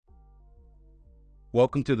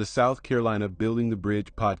Welcome to the South Carolina Building the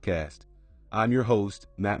Bridge podcast. I'm your host,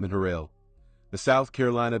 Matt Harrell. The South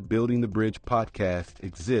Carolina Building the Bridge podcast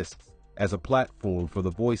exists as a platform for the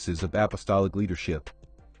voices of apostolic leadership.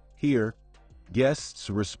 Here, guests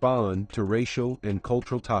respond to racial and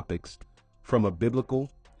cultural topics from a biblical,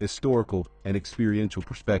 historical, and experiential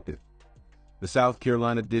perspective. The South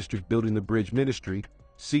Carolina District Building the Bridge ministry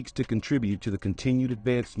seeks to contribute to the continued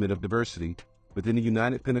advancement of diversity within the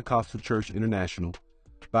United Pentecostal Church International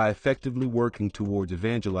by effectively working towards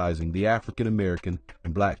evangelizing the African American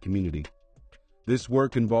and Black community. This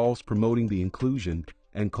work involves promoting the inclusion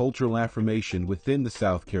and cultural affirmation within the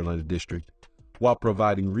South Carolina District, while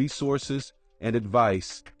providing resources and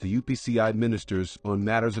advice to UPCI ministers on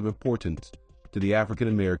matters of importance to the African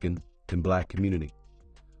American and Black community.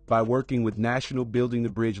 By working with national Building the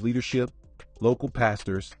Bridge leadership, local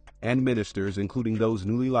pastors, and ministers, including those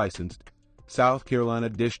newly licensed, South Carolina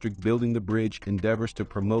District Building the Bridge endeavors to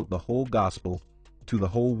promote the whole gospel to the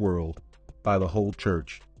whole world by the whole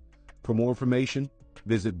church. For more information,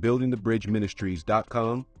 visit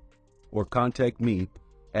buildingthebridgeministries.com or contact me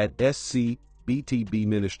at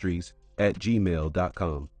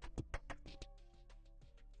scbtbministries@gmail.com.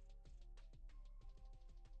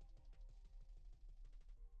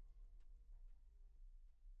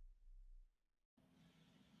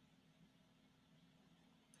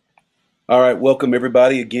 All right, welcome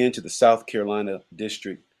everybody again to the South Carolina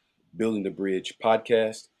District Building the Bridge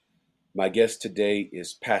podcast. My guest today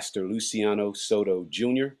is Pastor Luciano Soto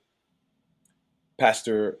Jr.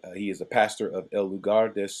 He is a pastor of El Lugar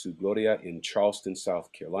de Su Gloria in Charleston,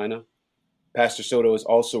 South Carolina. Pastor Soto is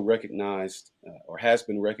also recognized or has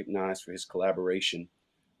been recognized for his collaboration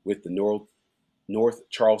with the North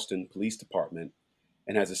Charleston Police Department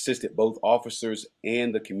and has assisted both officers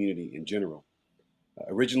and the community in general.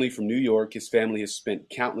 Originally from New York, his family has spent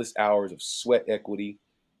countless hours of sweat equity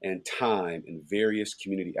and time in various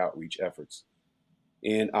community outreach efforts.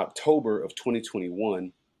 In October of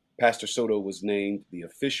 2021, Pastor Soto was named the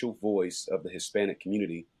official voice of the Hispanic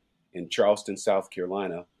community in Charleston, South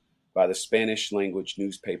Carolina by the Spanish language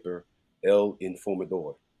newspaper El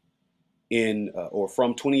Informador.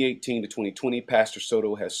 From 2018 to 2020, Pastor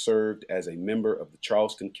Soto has served as a member of the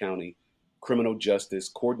Charleston County Criminal Justice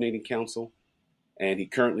Coordinating Council, and he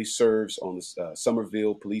currently serves on the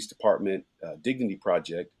Somerville Police Department Dignity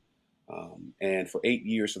Project. And for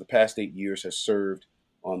the past 8 years, has served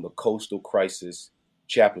on the Coastal Crisis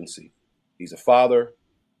Chaplaincy. He's a father,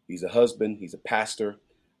 he's a husband, he's a pastor,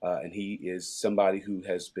 and he is somebody who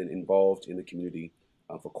has been involved in the community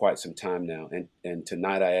for quite some time now. And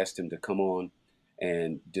tonight I asked him to come on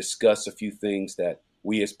and discuss a few things that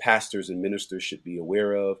we as pastors and ministers should be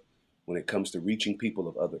aware of when it comes to reaching people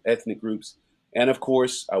of other ethnic groups. And of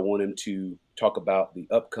course, I want him to talk about the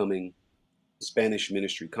upcoming Spanish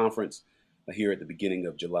Ministry Conference here at the beginning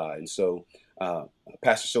of July. And so,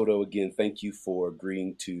 Pastor Soto, again, thank you for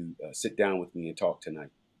agreeing to sit down with me and talk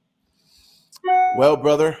tonight. Well,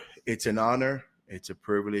 brother, it's an honor. It's a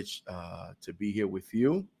privilege to be here with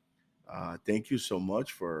you. Thank you so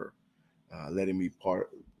much for letting me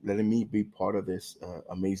be part of this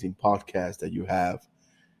amazing podcast that you have.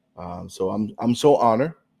 So I'm so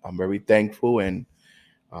honored. I'm very thankful, and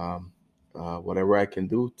whatever I can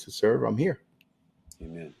do to serve, I'm here.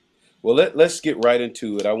 Amen. Well, let's get right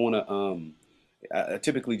into it. I want to. I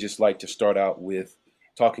typically just like to start out with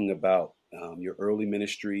talking about your early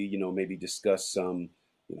ministry. Maybe discuss some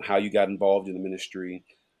how you got involved in the ministry.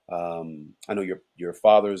 I know your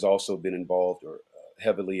father has also been involved or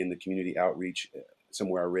heavily in the community outreach.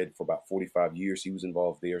 Somewhere I read for about 45 years he was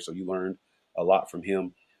involved there, so you learned a lot from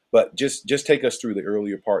him. But just take us through the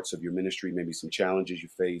earlier parts of your ministry, maybe some challenges you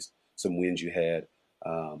faced, some wins you had,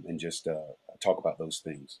 and just talk about those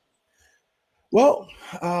things. Well,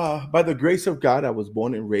 by the grace of God, I was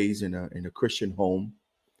born and raised in a Christian home,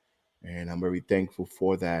 and I'm very thankful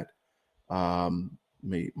for that.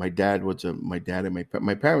 My dad and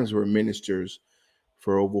my parents were ministers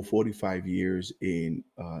for over 45 years in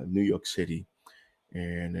New York City,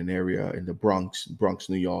 and an area in the Bronx,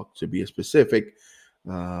 New York, to be specific.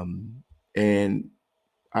 And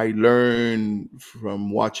I learned from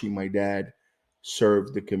watching my dad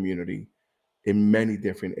serve the community in many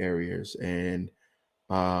different areas. And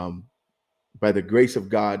by the grace of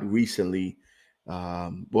God, recently,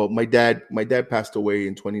 my dad passed away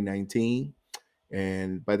in 2019,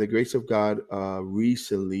 and by the grace of God,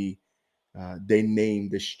 recently they named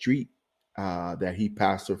the street that he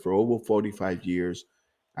pastored for over 45 years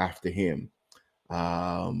after him.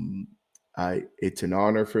 It's an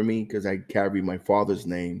honor for me because I carry my father's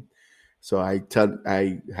name. So I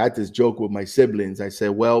had this joke with my siblings. I said,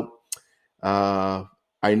 well, Uh,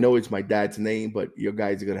 I know it's my dad's name, but you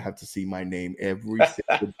guys are gonna have to see my name every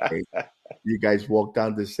single day. You guys walk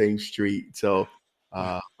down the same street, so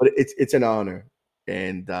but it's an honor,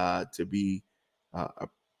 and to be, a,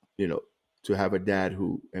 you know, to have a dad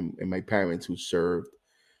who and my parents who served.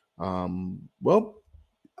 Well,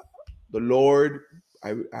 the Lord,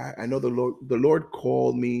 I know the Lord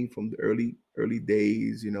called me from the early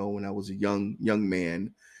days, when I was a young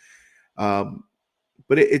man. Um,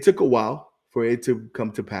 but it took a while for it to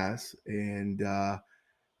come to pass, and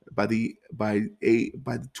by the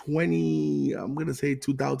 20, I'm gonna say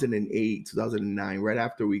 2008, 2009, right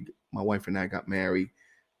after my wife and I got married,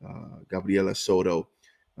 Gabriela Soto,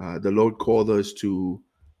 the Lord called us to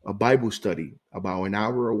a Bible study about an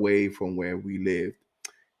hour away from where we lived.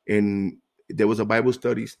 And there was a Bible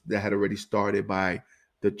study that had already started by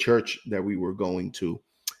the church that we were going to.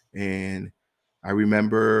 And I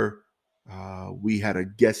remember we had a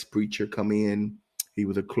guest preacher come in. He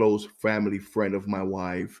was a close family friend of my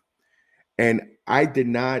wife. And I did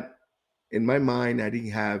not, in my mind, I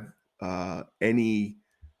didn't have any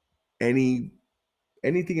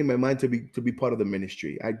anything in my mind to be part of the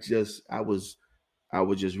ministry. I was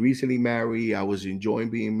just recently married. I was enjoying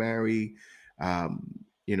being married. I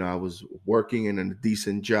was working in a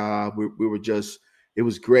decent job. We were just, it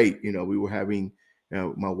was great. We were having,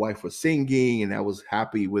 my wife was singing, and I was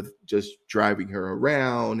happy with just driving her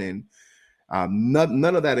around, and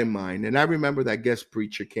none of that in mind. And I remember that guest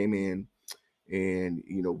preacher came in, and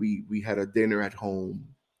we had a dinner at home,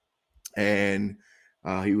 and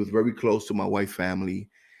he was very close to my wife's family.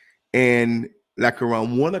 And like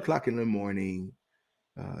around 1 o'clock in the morning,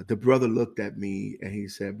 the brother looked at me and he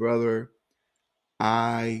said, "Brother,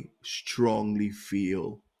 I strongly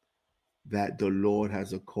feel that the Lord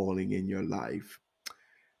has a calling in your life."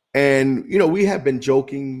 And we had been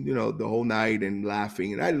joking, the whole night and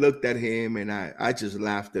laughing. And I looked at him and I just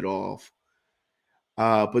laughed it off.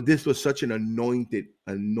 But this was such an anointed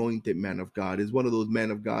man of God. It's one of those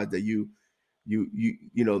men of God that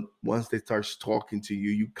once they start talking to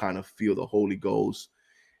you, you kind of feel the Holy Ghost.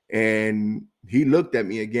 And he looked at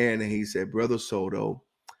me again and he said, "Brother Soto,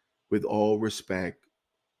 with all respect,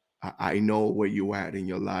 I know where you're at in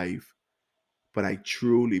your life, but I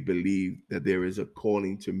truly believe that there is a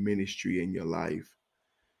calling to ministry in your life,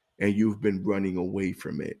 and you've been running away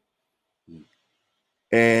from it." Mm,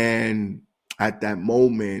 And at that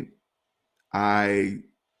moment, I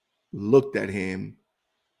looked at him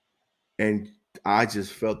and I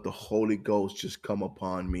just felt the Holy Ghost just come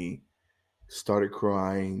upon me, started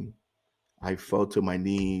crying. I fell to my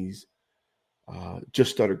knees,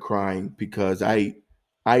 just started crying because I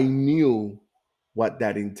knew what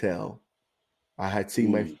that entailed. I had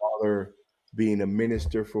seen my mm, father being a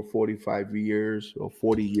minister for 45 years or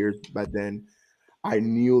 40 years back then. I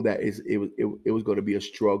knew that it was going to be a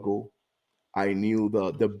struggle. I knew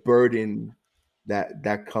the burden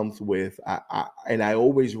that comes with. And I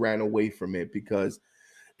always ran away from it because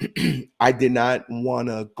I did not want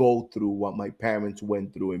to go through what my parents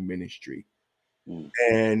went through in ministry. mm,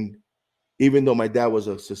 And even though my dad was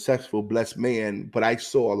a successful, blessed man, but I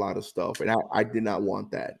saw a lot of stuff, and I did not want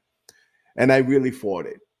that. And I really fought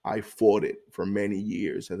it. I fought it for many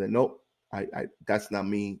years. And then, nope, I that's not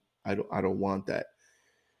me. I don't want that.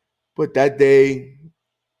 But that day,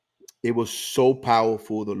 it was so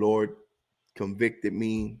powerful. The Lord convicted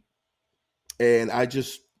me, and I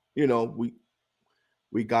just,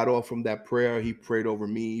 we got off from that prayer. He prayed over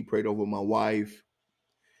me. He prayed over my wife.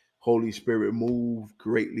 Holy Spirit moved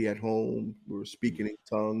greatly at home. We were mm, speaking in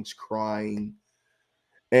tongues, crying,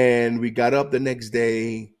 and we got up the next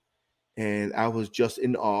day, and I was just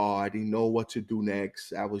in awe. I didn't know what to do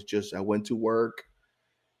next. I went to work,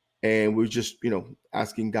 and we are just,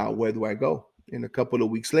 asking God, where do I go? And a couple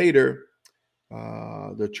of weeks later,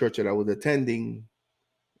 the church that I was attending,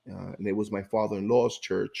 and it was my father-in-law's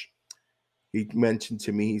church, he mentioned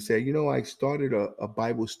to me, he said, I started a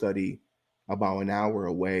Bible study about an hour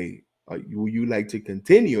away. Would you like to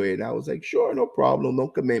continue it? And I was like, sure, no problem, no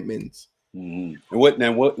commitments. mm.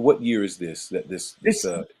 And what year is this? That this This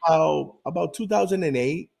is about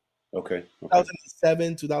 2008, Okay, okay.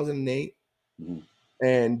 2007, 2008. Mhm,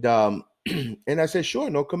 And and I said, sure,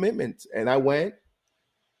 no commitments. And I went.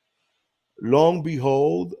 Long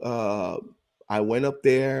behold, I went up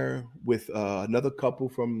there with another couple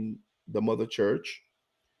from the mother church,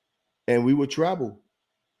 and we would travel.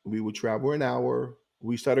 We would travel an hour.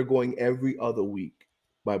 We started going every other week,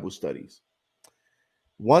 Bible studies.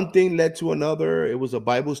 One thing led to another. It was a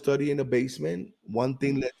Bible study in the basement. One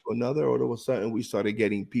thing mm. led to another. All of a sudden, we started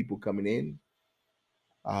getting people coming in.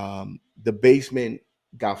 The basement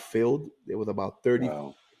got filled. There was about 30,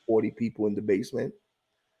 Wow. 40 people in the basement.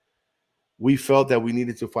 We felt that we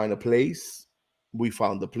needed to find a place. We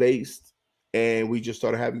found the place, and we just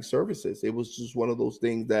started having services. It was just one of those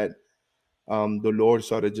things that the Lord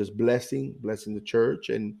started just blessing the church,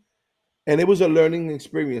 and it was a learning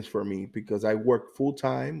experience for me because I worked full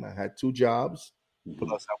time. I had two jobs, Hmm.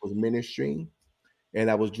 plus I was ministering,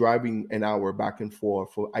 and I was driving an hour back and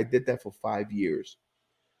forth. I did that for 5 years.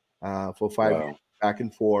 For 5 years, Wow. back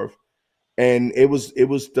and forth, and it was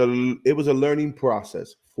a learning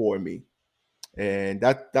process for me, and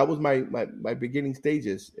that was my beginning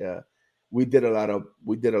stages. We did a lot of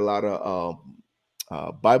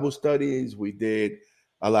Bible studies. We did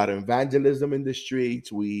a lot of evangelism in the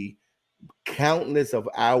streets. We countless of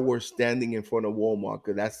hours standing in front of Walmart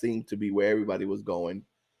because that seemed to be where everybody was going.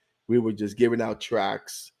 We were just giving out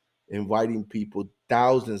tracts, inviting people,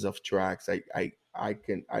 thousands of tracts. I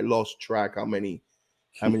lost track how many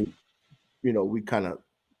we kind of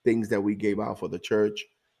things that we gave out for the church,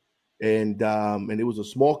 and it was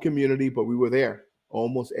a small community, but we were there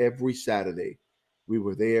almost every Saturday. We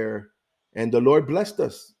were there, and the Lord blessed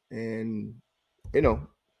us. And you know,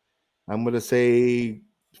 I'm gonna say,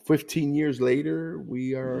 15 years later,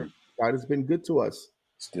 we are. Hmm. God has been good to us.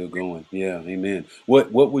 Still going. Yeah. Amen.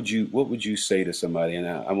 What would you say to somebody? And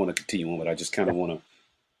I want to continue on, but I just kind of want to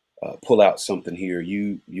pull out something here.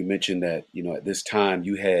 You mentioned that at this time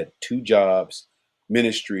you had two jobs,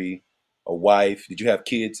 ministry, a wife. Did you have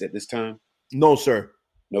kids at this time? No, sir.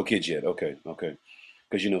 No kids yet. Okay, okay.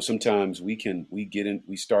 Because sometimes we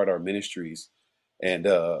start our ministries, and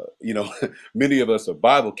many of us are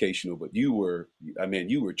bivocational, but you were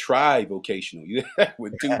tri-vocational. You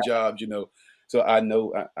with two jobs. So I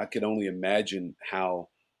know I could only imagine how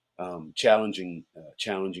challenging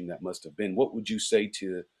that must have been. What would you say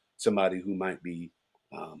to somebody who might be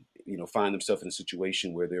find themselves in a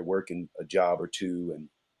situation where they're working a job or two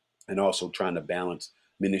and also trying to balance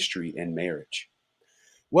ministry and marriage?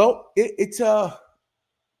 Well, it's an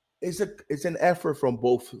effort from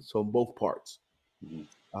both parts. Mhm.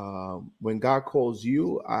 When God calls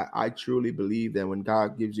you, I truly believe that when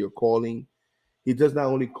God gives you a calling, He does not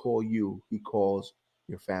only call you, He calls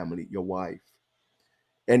your family, your wife,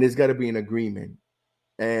 and there's got to be an agreement.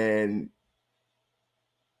 And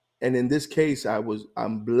and in this case,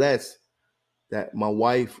 I'm blessed that my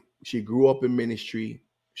wife, she grew up in ministry,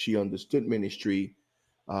 she understood ministry.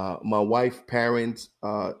 My wife parents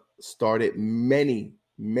started many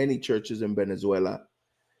churches in Venezuela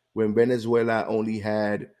when Venezuela only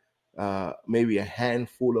had maybe a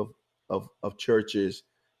handful of churches.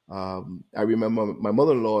 I remember my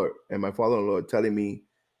mother-in-law and my father-in-law telling me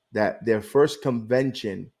that their first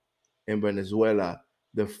convention in Venezuela,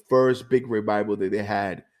 the first big revival that they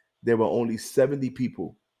had, there were only 70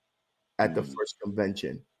 people at the Mhm. first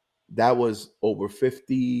convention. That was about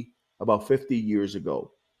 50 years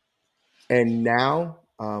ago. And now,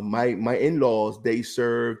 my in-laws, they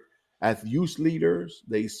serve as youth leaders.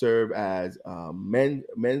 They serve as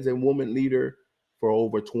men's and women leader for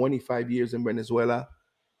over 25 years in Venezuela.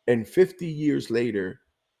 And 50 years later,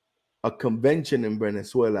 a convention in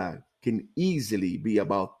Venezuela can easily be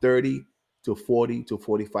about 30 to 40 to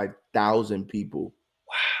 45,000 people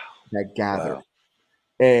that gather. Wow.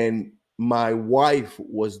 And my wife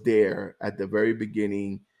was there at the very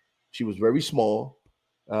beginning. She was very small,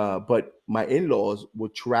 but my in-laws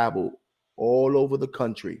would travel all over the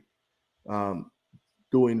country, um,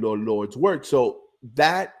 doing the Lord's work. So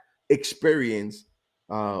that experience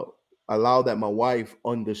uh, allowed that my wife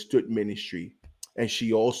understood ministry, and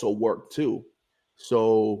she also worked too.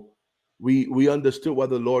 So we understood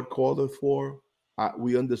what the Lord called us for.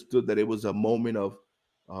 We understood that it was a moment of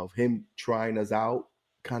Him trying us out,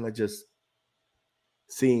 kind of just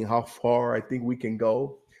seeing how far I think we can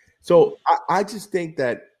go. Mhm. So I just think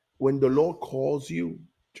that when the Lord calls you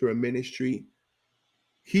to a ministry,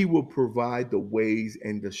 He will provide the ways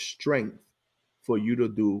and the strength for you to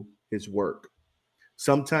do His work.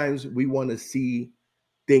 Sometimes we want to see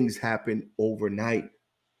things happen overnight,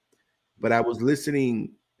 but I was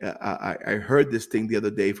listening. I heard this thing the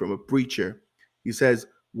other day from a preacher. He says,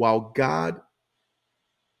 while God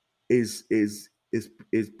is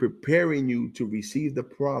preparing you to receive the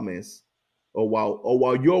promise, or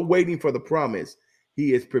while you're waiting for the promise,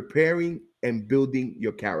 He is preparing and building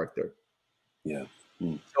your character. Yeah.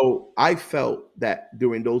 Mm. So I felt that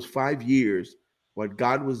during those 5 years, what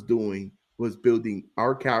God was doing was building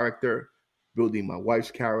our character, building my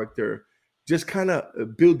wife's character, just kind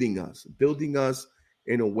of building us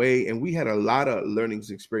in a way. And we had a lot of learnings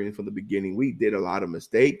experience from the beginning. We did a lot of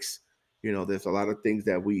mistakes. There's a lot of things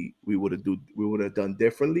that we would have done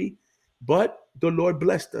differently. But the Lord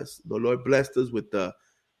blessed us. The Lord blessed us with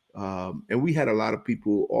And we had a lot of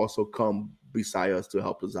people also come beside us to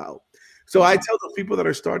help us out. So I tell the people that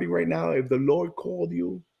are starting right now, if the Lord called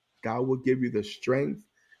you, God will give you the strength.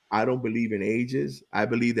 I don't believe in ages. I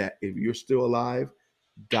believe that if you're still alive,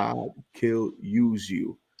 God can use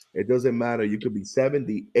you. It doesn't matter. You could be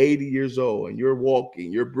 70, 80 years old and you're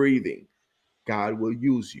walking, you're breathing. God will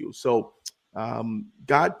use you. So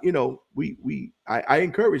God, I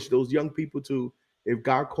encourage those young people to, if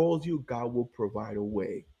God calls you, God will provide a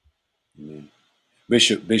way. Amen.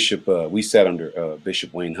 Bishop, we sat under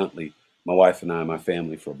Bishop Wayne Huntley, my wife and I, and my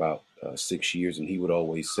family, for about 6 years, and he would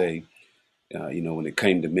always say, when it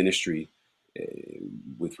came to ministry, uh,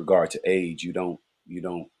 with regard to age, you don't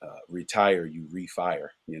retire, you refire.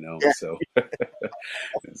 Yeah.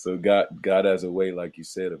 So God has a way, like you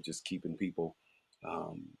said, of just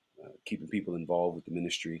um, keeping people involved with the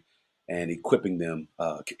ministry and equipping them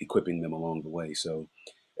along the way. So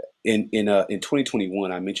in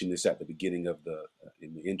 2021, I mentioned this at the beginning of the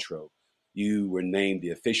in the intro. You were named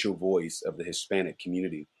the official voice of the Hispanic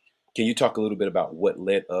community. Can you talk a little bit about what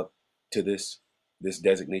led up to this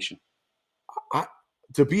designation? I,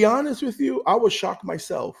 to be honest with you, I was shocked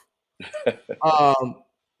myself. Um,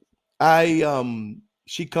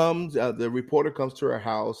 she comes, the reporter comes to her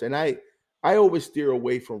house, and I always steer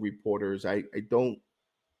away from reporters. I don't,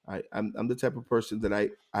 I'm the type of person that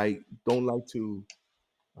I don't like to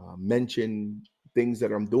mention things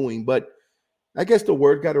that I'm doing, but I guess the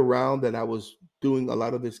word got around that I was doing a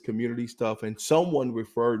lot of this community stuff, and someone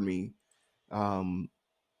referred me. Um,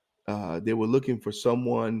 they were looking for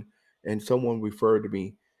someone, and someone referred to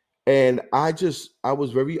me, and I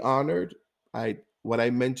was very honored. I What I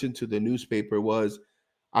mentioned to the newspaper was,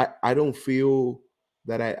 I don't feel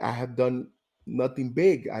that I have done nothing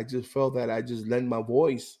big. I just felt that I just lend my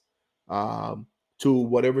voice um, to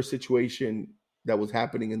whatever situation that was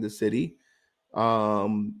happening in the city.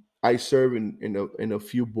 I serve in a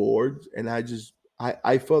few boards, and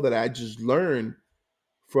I felt that I just learned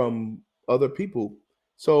from other people.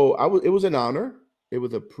 So it was an honor. It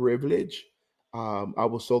was a privilege. I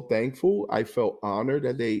was so thankful. I felt honored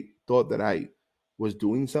that they thought that I was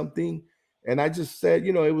doing something, and I just said,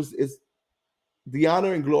 it's the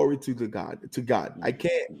honor and glory to God. I Mhm,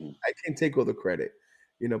 can't mhm, I can't take all the credit,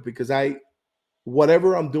 because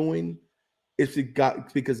whatever I'm doing,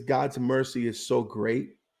 because God's mercy is so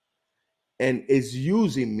great and is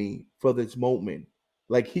using me for this moment.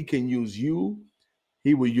 Like He can use you,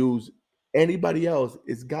 He will use anybody else.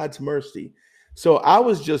 It's God's mercy. So I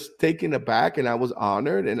was just taken aback and I was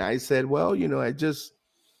honored. And I said, well,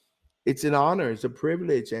 it's an honor, it's a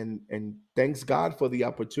privilege, and thanks God for the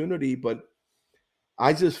opportunity. But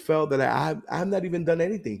I just felt that I've not even done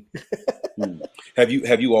anything. mhm. Have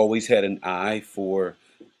you always had an eye for,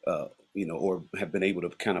 or have been able to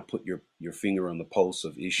kind of put your finger on the pulse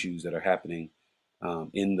of issues that are happening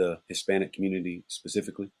in the Hispanic community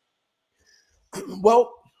specifically?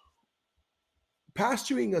 Well,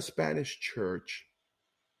 pastoring a Spanish church,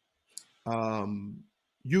 um,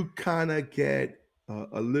 you kind of get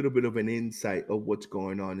a little bit of an insight of what's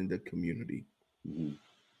going on in the community. Hmm.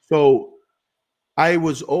 So I'm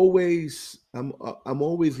always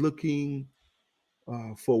looking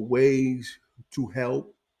for ways to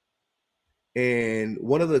help. And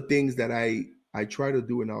one of the things that I try to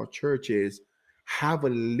do in our church is have a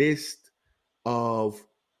list of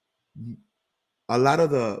a lot of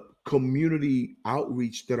the community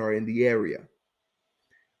outreach that are in the area,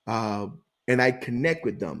 uh, and I connect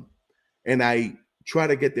with them, and I try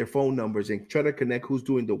to get their phone numbers and try to connect who's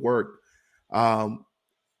doing the work. Um,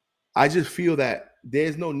 I just feel that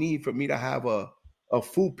there's no need for me to have a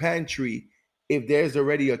food pantry if there's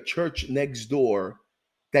already a church next door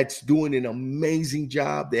that's doing an amazing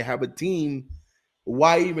job. They have a team.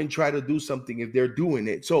 Why even try to do something if they're doing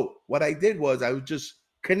it? So what I did was I would just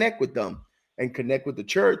connect with them and connect with the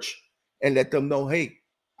church and let them know, hey,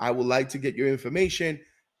 I would like to get your information.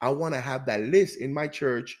 I want to have that list in my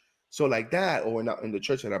church. So like that, or in the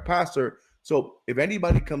church that I pastor. So if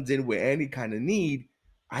anybody comes in with any kind of need,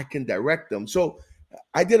 I can direct them. So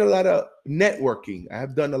I did a lot of networking. I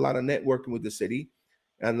have done a lot of networking with the city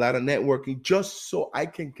and a lot of networking just so I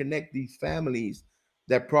can connect these families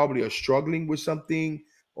that probably are struggling with something,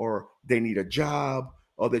 or they need a job,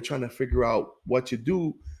 or they're trying to figure out what to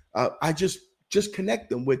do. I just connect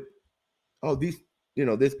them with, oh, these,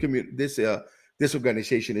 this community, this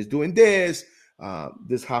organization is doing this,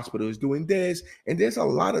 this hospital is doing this, and there's a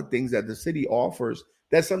lot of things that the city offers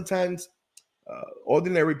that sometimes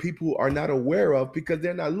ordinary people are not aware of because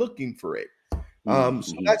they're not looking for it. So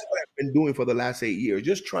Mm-hmm. that's what I've been doing for the last 8 years,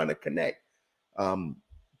 just trying to connect um,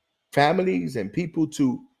 families and people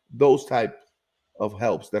to those type of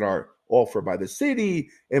helps that are offered by the city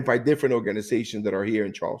and by different organizations that are here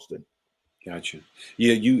in Charleston. Gotcha.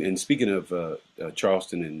 Yeah, you and speaking of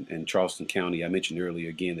Charleston and Charleston County, I mentioned earlier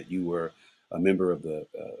again that you were a member of the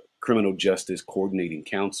Criminal Justice Coordinating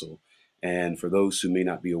Council. And for those who may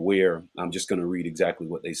not be aware, I'm just going to read exactly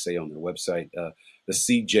what they say on their website. The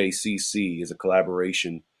CJCC is a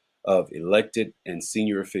collaboration of elected and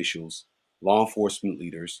senior officials, law enforcement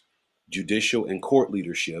leaders, judicial and court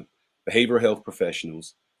leadership, behavioral health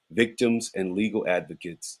professionals, victims and legal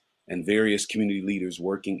advocates, and various community leaders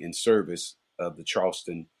working in service of the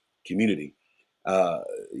Charleston community.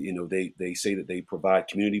 They say that they provide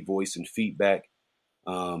community voice and feedback,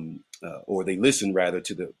 or they listen rather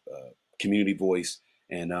to the community voice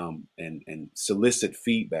and solicit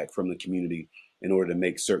feedback from the community in order to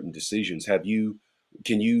make certain decisions.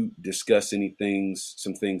 Can you discuss some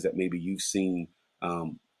things that maybe you've seen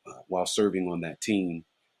while serving on that team?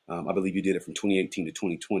 I believe you did it from 2018 to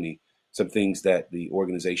 2020. Some things that the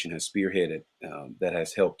organization has spearheaded that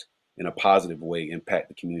has helped in a positive way impact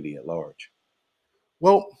the community at large.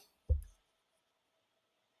 Well,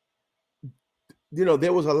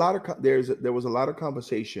 there was a lot of there was a lot of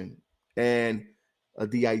conversation, and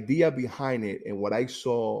the idea behind it, and what I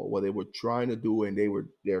saw, what they were trying to do, and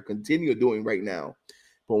they're continuing doing right now.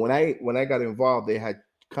 But when I got involved, they had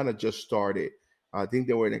kind of just started. I think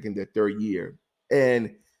they were like in their third year,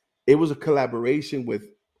 and it was a collaboration with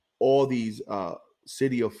all these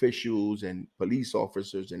city officials and police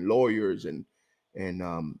officers and lawyers and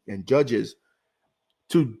judges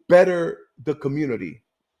to better the community,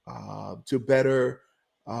 to better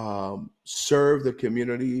serve the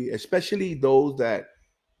community, especially those that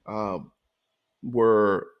um,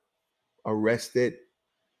 were arrested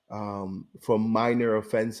for minor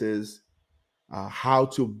offenses, how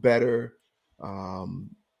to better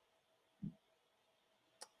um,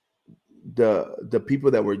 the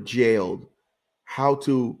people that were jailed, how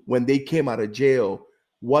to, when they came out of jail,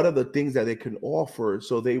 what are the things that they can offer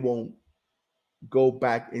so they won't go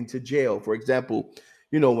back into jail. For example,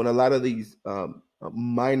 when a lot of these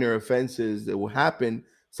minor offenses that will happen,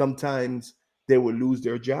 sometimes they will lose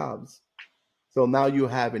their jobs. So now you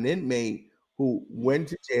have an inmate who went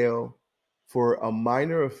to jail for a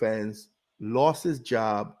minor offense, lost his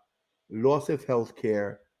job, lost his health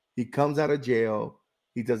care. He comes out of jail.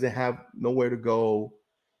 He doesn't have nowhere to go.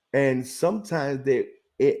 And sometimes they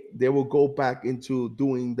will go back into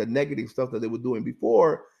doing the negative stuff that they were doing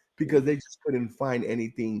before because they just couldn't find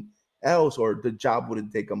anything else or the job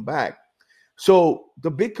wouldn't take them back. So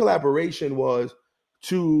the big collaboration was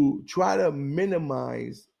to try to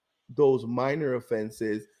minimize those minor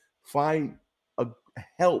offenses, find a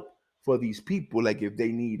help for these people, like if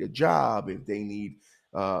they need a job, if they need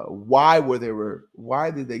why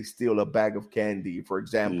did they steal a bag of candy, for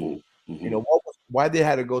example? Mm-hmm. Why they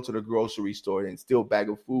had to go to the grocery store and steal a bag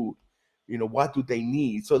of food. What do they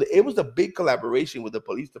need? So it was a big collaboration with the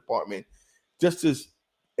police department, just as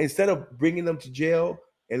instead of bringing them to jail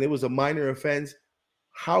and it was a minor offense,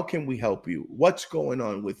 how can we help you? What's going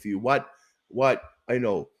on with you? What I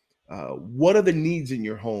know, what are the needs in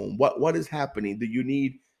your home? What is happening? Do you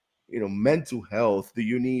need mental health? Do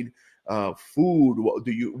you need food?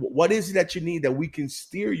 What is it that you need that we can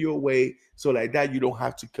steer you away so like that you don't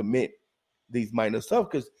have to commit these minor stuff?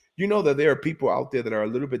 Because you know that there are people out there that are a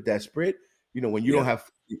little bit desperate. When you don't Yeah.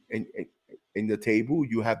 have food in the table,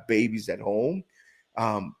 you have babies at home.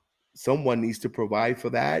 Um, Someone needs to provide for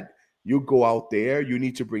that. You go out there, you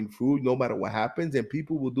need to bring food no matter what happens, and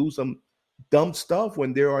people will do some dumb stuff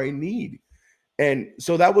when they are in need. And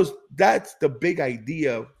so that's the big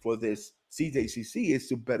idea for this CJCC, is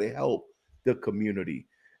to better help the community.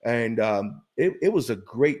 And it was a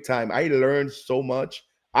great time. I learned so much.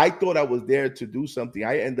 I thought I was there to do something.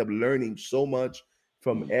 I ended up learning so much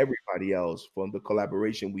from Mm. everybody else, from the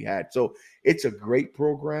collaboration we had. So it's a great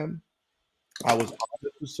program. I was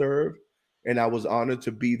honored to serve, and I was honored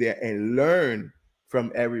to be there and learn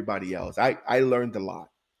from everybody else. I learned a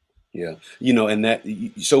lot. Yeah,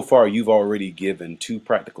 and so far you've already given two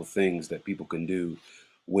practical things that people can do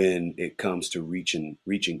when it comes to reaching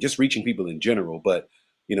people in general. But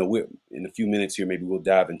we're in a few minutes here, maybe we'll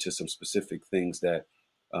dive into some specific things that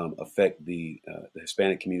affect the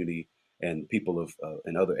Hispanic community and people of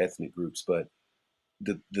and other ethnic groups. But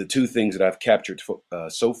the two things that I've captured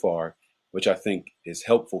so far, which I think is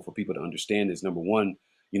helpful for people to understand, is number one,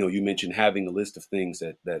 you mentioned having a list of things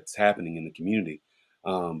that's happening in the community.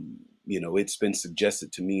 It's been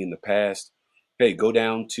suggested to me in the past, hey, go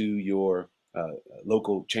down to your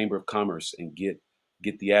local chamber of commerce and get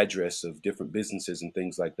the address of different businesses and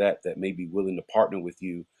things like that that may be willing to partner with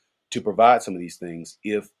you to provide some of these things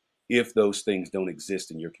if those things don't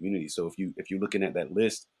exist in your community. So if you're looking at that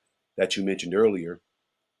list that you mentioned earlier,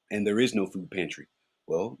 and there is no food pantry,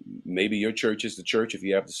 well, maybe your church is the church if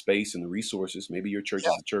you have the space and the resources. Maybe your church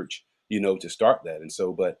is the church, to start that. And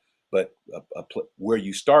so, but where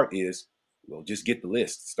you start is, well, just get the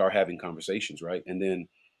list, start having conversations, right? And then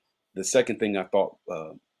the second thing I thought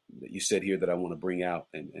that you said here that I want to bring out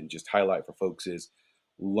and just highlight for folks is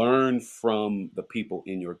learn from the people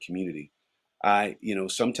in your community.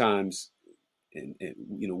 Sometimes,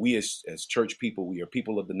 we as church people, we are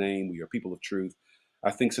people of the name, we are people of truth.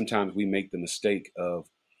 I think sometimes we make the mistake of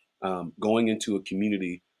going into a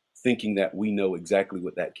community thinking that we know exactly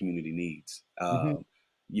what that community needs. Hmm.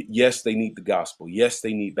 Yes, they need the gospel. Yes,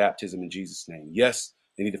 they need baptism in Jesus' name. Yes,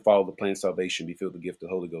 they need to follow the plan of salvation, be filled with the gift of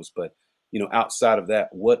the Holy Ghost. But outside of that,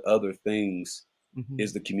 what other things Hmm.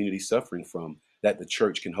 is the community suffering from that the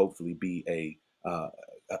church can hopefully be a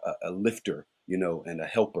lifter, and a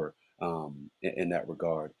helper in that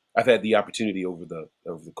regard. I've had the opportunity over the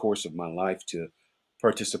course of my life to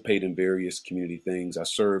participate in various community things. I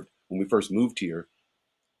served when we first moved here,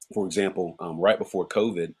 for example, right before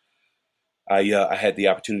COVID. I had the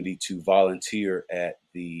opportunity to volunteer at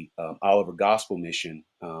the Oliver Gospel Mission.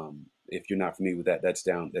 If you're not familiar with that,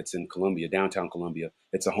 that's in Columbia, downtown Columbia.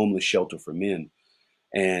 It's a homeless shelter for men.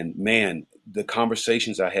 And man, the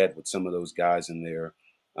conversations I had with some of those guys in there,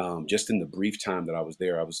 just in the brief time that I was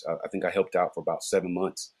there, I think I helped out for about 7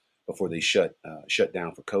 months before they shut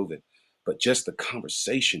down for COVID. But just the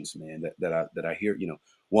conversations, man, that I hear,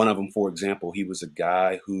 one of them, for example, he was a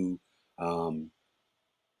guy who um,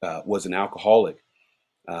 was an alcoholic.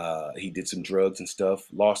 He did some drugs and stuff,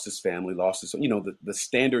 lost his family, lost his, the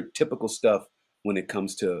standard typical stuff when it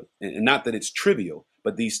comes to, and not that it's trivial,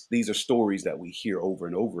 but these are stories that we hear over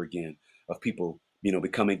and over again of people,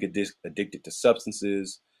 becoming addicted to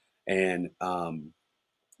substances, and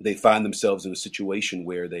they find themselves in a situation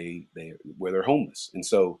where they're homeless. And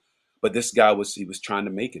so, but this guy he was trying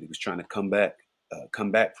to make it. He was trying to come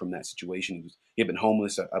back from that situation. He had been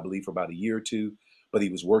homeless, I believe, for about a year or two, but he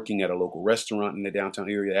was working at a local restaurant in the downtown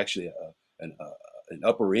area, actually an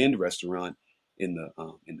upper end restaurant in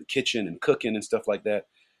the kitchen and cooking and stuff like that.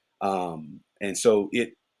 And so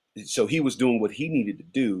he was doing what he needed to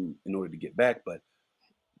do in order to get back. But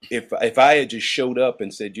if I had just showed up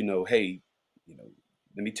and said, hey, you know,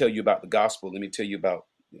 let me tell you about the gospel. Let me tell you about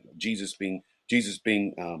Jesus being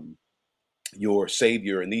your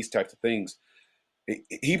savior and these types of things.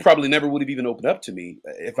 He probably never would have even opened up to me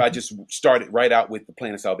if I just started right out with the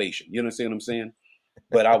plan of salvation. You understand what I'm saying?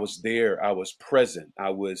 But I was there. I was present. I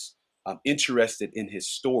was interested in his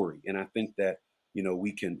story, and I think that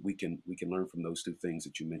we can learn from those two things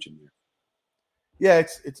that you mentioned there. Yeah,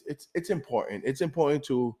 it's important. It's important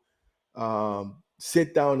to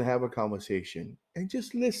sit down and have a conversation and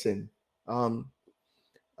just listen. Um,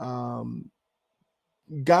 um,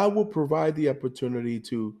 God will provide the opportunity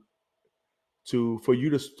to for you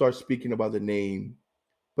to start speaking about the name,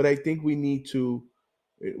 but I think we need to.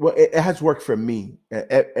 Well, it has worked for me,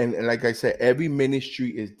 and like I said, every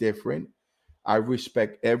ministry is different. I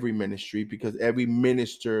respect every ministry because every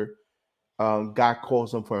minister, God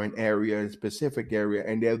calls them for an area, a specific area,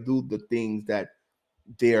 and they'll do the things that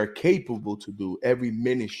they are capable to do. Every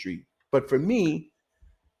ministry, but for me,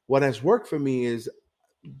 what has worked for me is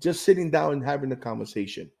just sitting down and having a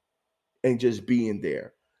conversation and just being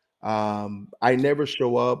there. I never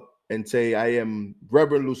show up and say I am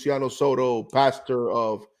Reverend Luciano Soto, pastor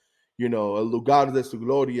of, El Lugar de Su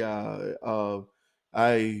Gloria.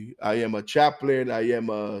 I am a chaplain. I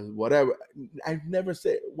am a whatever. I've never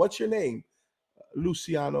said, "What's your name?"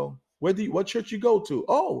 Luciano. What church you go to?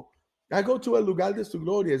 Oh, I go to El Lugar de Su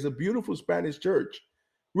Gloria. It's a beautiful Spanish church.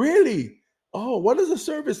 Really? Oh, what is the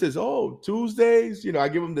services? Oh, Tuesdays. I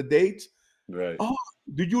give them the dates. Right. Oh,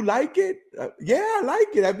 do you like it? Yeah, I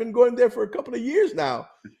like it. I've been going there for a couple of years now.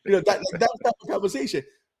 That type of conversation.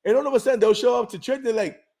 And all of a sudden they'll show up to church. They're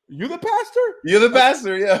like, "You the pastor?" You're the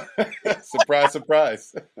pastor, yeah. Surprise,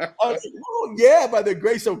 surprise. I was like, "Oh yeah, by the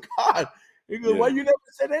grace of God." He goes, Yeah, "Why you never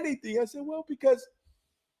said anything?" I said, "Well, because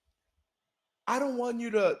I don't want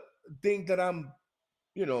you to think that I'm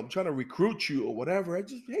trying to recruit you or whatever.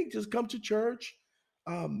 Just come to church.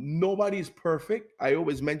 Nobody's perfect. I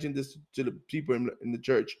always mention this to the people in the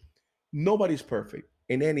church. Nobody's perfect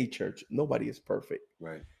in any church. Nobody is perfect.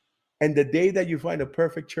 right. And the day that you find a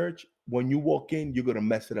perfect church, when you walk in, you're gonna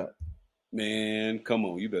mess it up. Man, come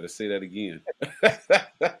on, you better say that again.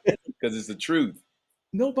 Because it's the truth.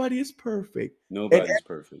 Nobody is perfect. And Nobody's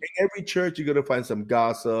perfect. in every church, you're gonna find some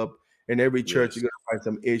gossip. In every church, you're Yes, gonna find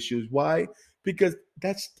some issues. Why? Because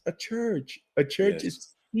that's a church. A church is to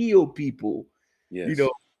yes, heal people. You know,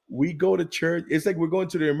 yes. we go to church. It's like we're going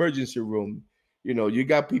to the emergency room. You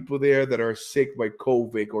got people there that are sick by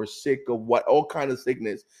COVID or sick of what all kind of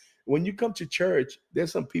sickness. When you come to church,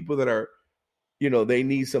 there's some people that are, they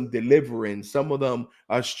need some deliverance. Some of them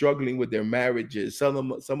are struggling with their marriages.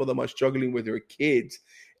 Some of them are struggling with their kids.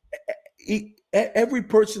 Every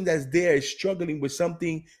person that's there is struggling with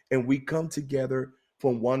something, and we come together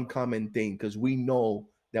for one common thing because we know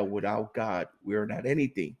that without God we're not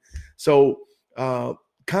anything. So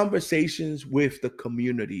conversations with the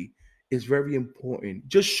community is very important.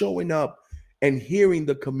 Just showing up and hearing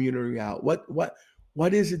the community out. What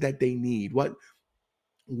is it that they need?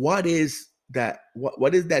 What is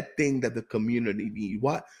that thing that the community need?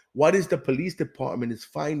 What is the police department is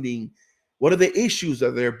finding? What are the issues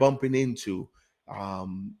that they're bumping into?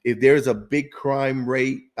 If there's a big crime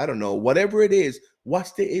rate, I don't know, whatever it is,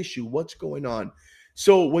 what's the issue? What's going on?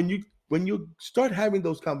 So when you start having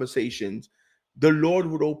those conversations, the Lord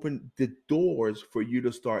would open the doors for you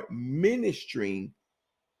to start ministering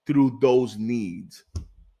through those needs.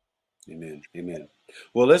 Amen. Amen.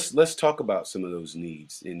 Well, let's talk about some of those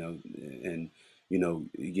needs, and again,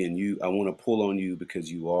 I want to pull on you because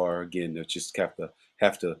you are, again, just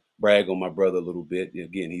have to brag on my brother a little bit.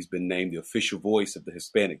 Again, he's been named the official voice of the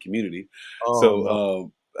Hispanic community. Oh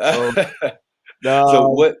no. So, Oh so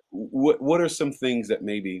no. what are some things that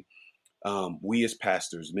maybe we as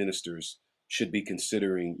pastors, ministers, should be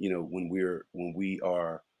considering, when we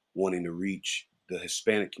are wanting to reach the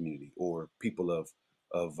Hispanic community or people of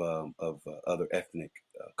other ethnic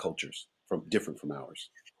cultures from different from ours.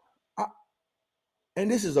 And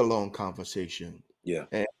this is a long conversation, Yeah,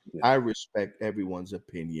 and yeah, I respect everyone's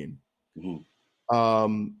opinion. hmm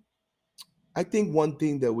Um, I think one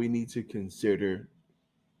thing that we need to consider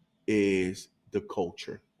is the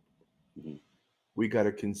culture. hmm We got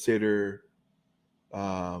to consider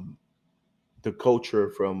um, the culture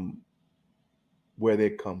from where they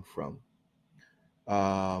come from.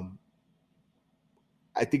 Um,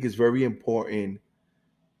 I think it's very important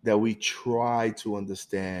that we try to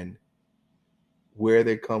understand where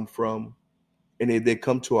they come from, and if they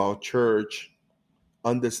come to our church,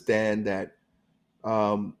 understand that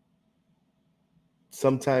um,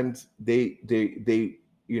 sometimes they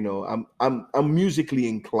I'm musically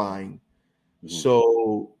inclined. hmm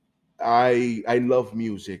So I love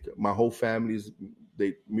music. My whole family is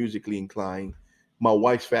they musically inclined. My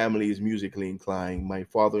wife's family is musically inclined. My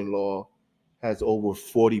father-in-law has over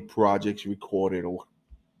 40 projects recorded or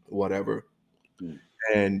whatever.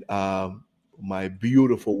 And my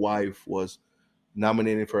beautiful wife was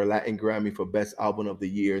nominated for a Latin Grammy for Best Album of the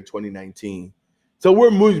Year in 2019. So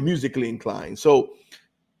we're musically inclined. So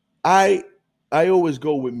I I always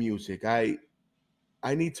go with music. I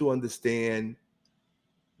need to understand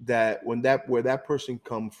that where that person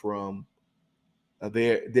come from,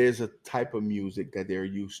 there's a type of music that they're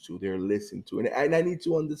used to, they're listening to, and I need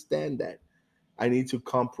to understand that. I need to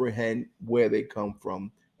comprehend where they come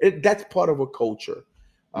from. That's part of a culture.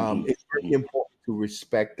 hmm It's hmm very important to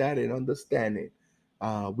respect that and understand it.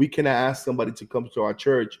 We cannot ask somebody to come to our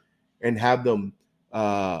church and have them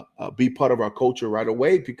be part of our culture right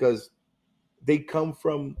away because they come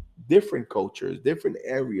from different cultures, different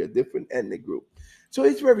area, different ethnic group. So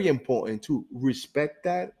it's very important to respect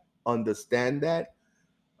that, understand that.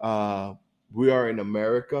 Uh, we are in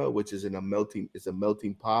America, which is it's a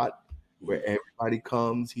melting pot where everybody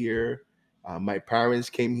comes here. My parents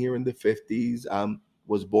came here in the 50s.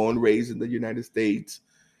 Was born, raised in the United States.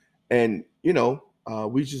 And,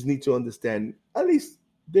 we just need to understand at least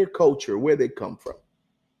their culture, where they come from.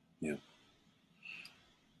 Yeah.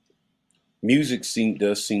 Music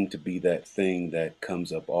does seem to be that thing that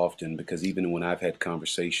comes up often because even when I've had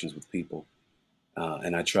conversations with people,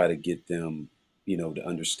 and I try to get them, to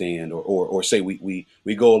understand or say we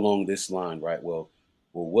go along this line, right? Well,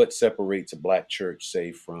 what separates a black church,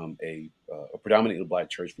 say, from a predominantly black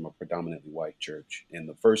church from a predominantly white church? And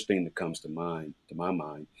the first thing that comes to my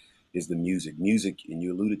mind, is the music. Music, and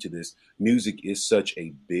you alluded to this. Music is such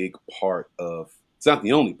a big part of. It's not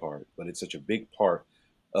the only part, but it's such a big part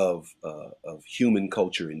of human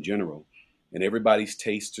culture in general. And everybody's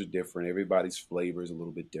tastes are different. Everybody's flavor is a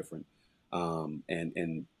little bit different.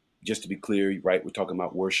 And just to be clear, right, we're talking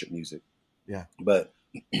about worship music, Yeah. but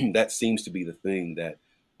that seems to be the thing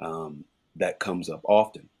um, that comes up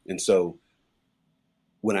often. And so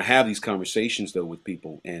when I have these conversations though with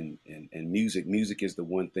people and music is the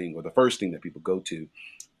one thing or the first thing that people go to.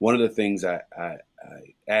 One of the things I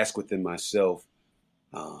ask within myself,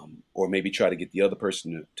 or maybe try to get the other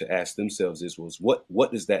person to ask themselves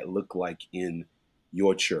what does that look like in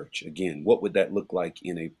your church? Again, what would that look like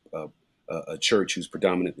in a church who's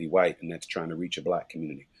predominantly white and that's trying to reach a black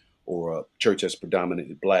community? or a church that's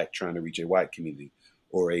predominantly black trying to reach a white community,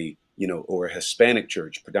 or a or a Hispanic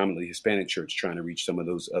church, predominantly Hispanic church trying to reach some of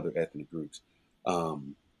those other ethnic groups.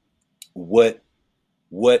 Um, what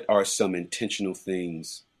what are some intentional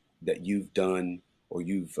things that you've done or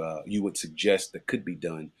you would suggest that could be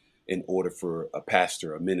done in order for a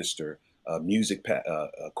pastor, a minister, a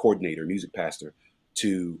coordinator, music pastor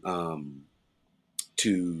to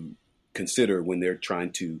consider when they're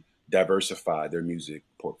trying to diversify their music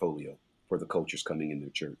portfolio for the cultures coming in their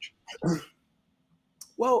church?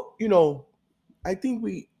 Well, I think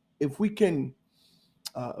if we can,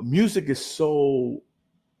 music is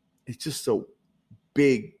it's just so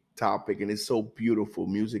big topic and it's so beautiful.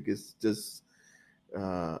 Music is just,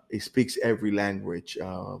 it speaks every language.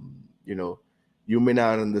 You may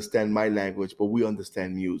not understand my language, but we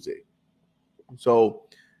understand music. So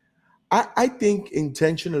I think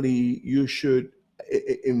intentionally you should,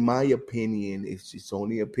 in my opinion, it's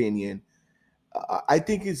only opinion. I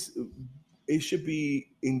think it should be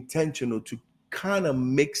intentional to kind of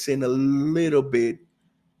mix in a little bit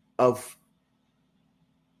of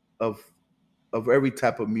of of every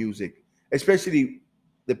type of music, especially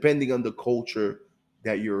depending on the culture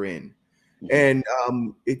that you're in. Hmm. And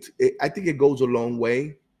I think it goes a long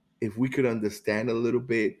way if we could understand a little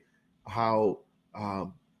bit how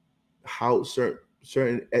um, how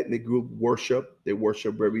certain ethnic group worship. They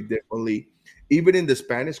worship very differently. Even in the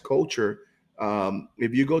Spanish culture,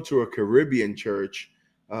 if you go to a Caribbean church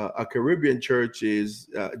is,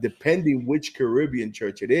 depending which Caribbean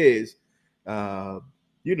church it is. Uh,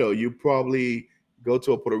 you probably go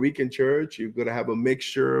to a Puerto Rican church. You're gonna have a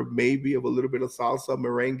mixture, maybe of a little bit of salsa,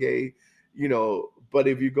 merengue. But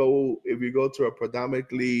if you go to a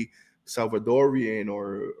predominantly Salvadorian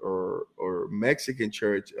or Mexican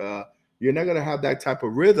church, you're not gonna have that type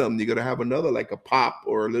of rhythm. You're gonna have another, like a pop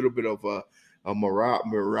or a little bit of a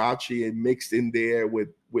marachi mixed in there with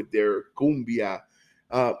their cumbia.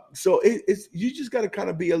 So it's you just got to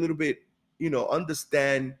kind of be a little bit,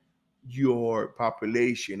 understand your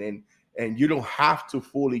population, and you don't have to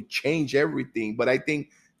fully change everything. But I think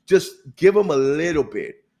just give them a little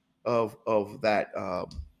bit of that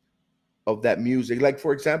music. Like,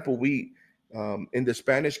 for example, we, in the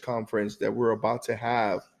Spanish conference that we're about to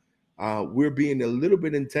have, we're being a little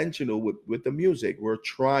bit intentional with the music. We're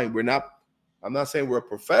trying. We're not. I'm not saying we're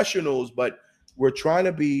professionals, but we're trying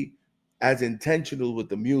to be as intentional with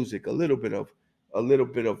the music. A little bit of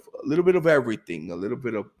everything. A little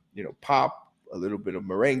bit of pop. A little bit of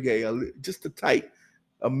merengue. Just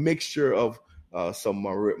a mixture of some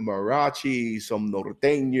marachi, some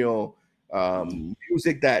norteño, Hmm.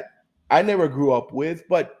 music that I never grew up with,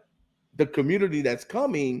 but the community that's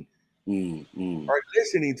coming Mm, mm, are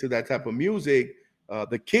listening to that type of music.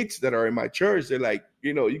 The kids that are in my church, they're like,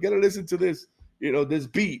 you got to listen to this, this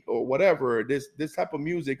beat or whatever, this type of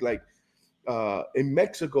music. Like, in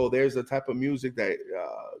Mexico, there's a type of music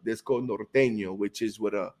that's called norteño, which is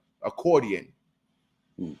with a accordion,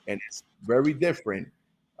 mm, and it's very different.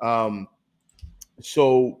 Um,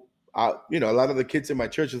 so a lot of the kids in my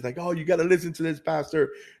church is like, oh, you got to listen to this,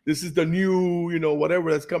 pastor. This is the new,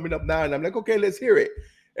 whatever that's coming up now. And I'm like, okay, let's hear it.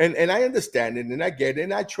 And I understand it and I get it.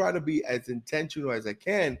 And I try to be as intentional as I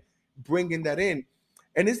can, bringing that in.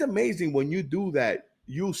 And it's amazing when you do that,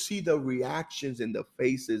 you see the reactions in the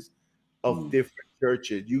faces of mm, different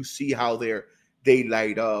churches. You see how they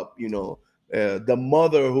light up, the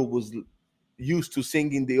mother who was used to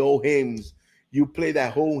singing the old hymns, you play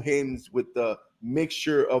that whole hymns with the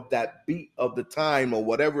mixture of that beat of the time or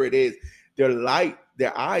whatever it is.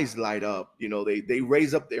 Their eyes light up. They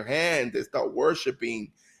raise up their hands, they start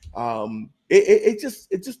worshiping. It's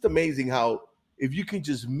just amazing how, if you can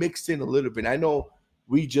just mix in a little bit. I know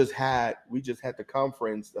we just had the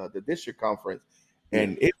conference, the district conference, yeah.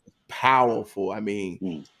 and it was powerful. I mean,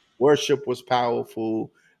 Mm, worship was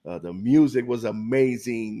powerful. The music was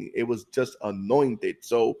amazing. It was just anointed.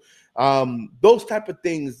 So those type of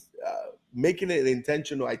things, making it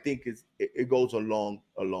intentional, I think it goes a long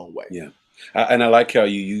way. yeah. And I like how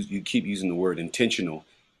you keep using the word intentional,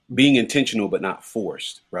 being intentional but not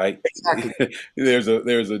forced, right? Exactly. There's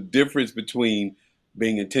a difference between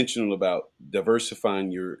being intentional about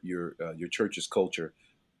diversifying your church's culture,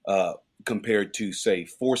 uh, compared to, say,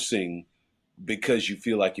 forcing because you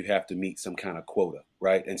feel like you have to meet some kind of quota,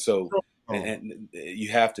 right? And so, Oh, and you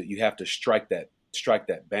have to strike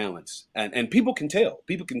that balance, and people can tell.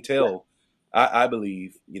 People can tell. I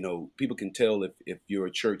believe people can tell if you're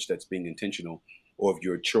a church that's being intentional, or if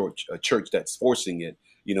you're a church that's forcing it.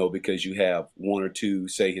 Because you have one or two,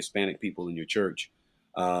 say, Hispanic people in your church,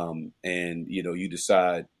 and you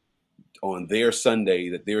decide on their Sunday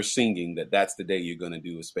that they're singing, that's the day you're going to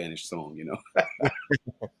do a Spanish song.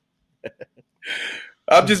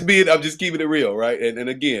 I'm just keeping it real, right? And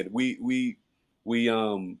again, we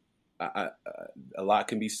a lot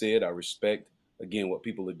can be said. I respect again what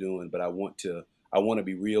people are doing, but I want to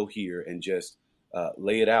be real here and just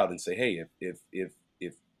lay it out and say, hey, if if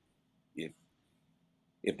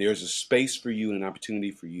if there's a space for you and an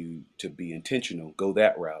opportunity for you to be intentional, go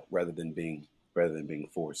that route rather than being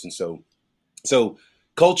forced. And so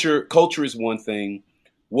culture is one thing.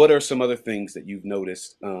 What are some other things that you've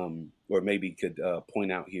noticed, or maybe could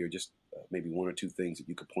point out here? Just maybe one or two things that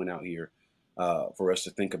you could point out here for us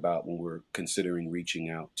to think about when we're considering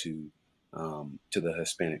reaching out to the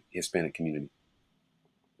Hispanic community.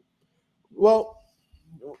 Well,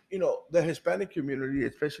 the Hispanic community,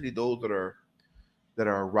 especially those that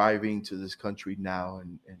are arriving to this country now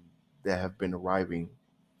and that have been arriving,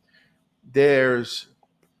 there's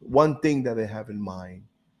one thing that they have in mind,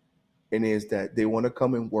 and is that they want to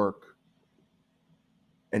come and work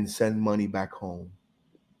and send money back home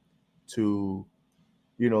to,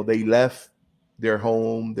 they left their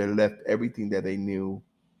home, they left everything that they knew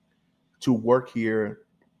to work here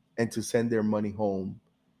and to send their money home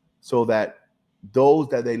so that those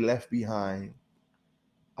that they left behind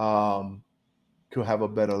um, could have a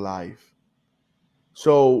better life.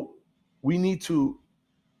 So we need to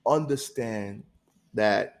understand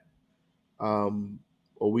that, or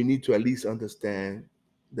we need to at least understand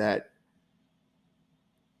that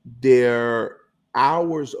their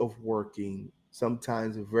hours of working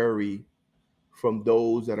sometimes vary from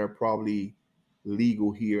those that are probably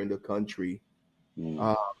legal here in the country. Mm,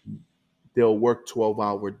 Uh, they'll work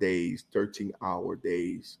 12-hour days, 13-hour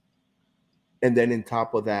days. And then on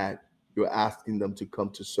top of that, you're asking them to come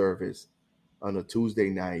to service on a Tuesday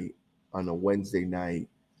night, on a Wednesday night,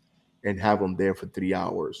 and have them there for 3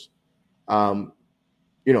 hours. Um,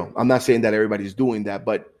 I'm not saying that everybody's doing that,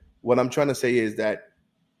 but what I'm trying to say is that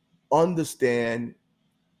understand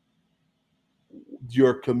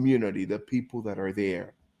your community, the people that are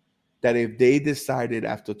there, that if they decided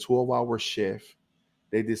after 12-hour shift,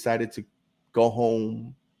 they decided to go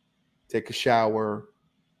home, take a shower,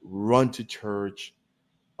 run to church,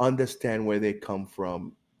 understand where they come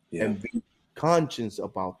from, yeah, and be conscious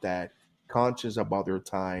about that, conscious about their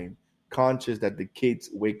time, conscious that the kids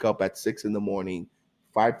wake up at 6 in the morning,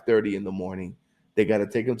 5:30 in the morning. They got to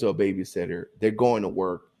take them to a babysitter. They're going to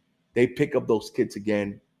work. They pick up those kids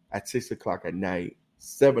again at 6 o'clock at night,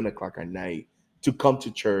 7 o'clock at night to come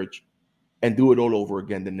to church and do it all over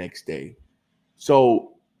again the next day.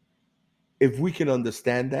 So if we can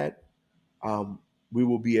understand that, um, we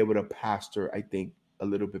will be able to pastor, I think, a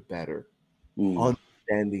little bit better. mm,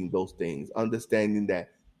 Understanding those things, understanding that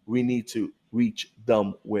we need to reach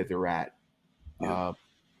them where they're at. yeah, Uh,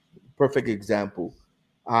 Perfect example.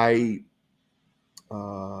 I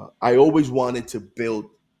always wanted to build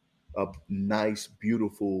a nice,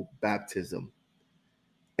 beautiful baptism,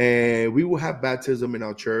 and we will have baptism in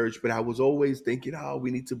our church. But I was always thinking, oh, we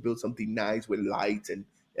need to build something nice with lights and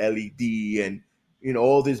LED and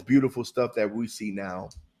all this beautiful stuff that we see now,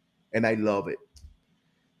 and I love it.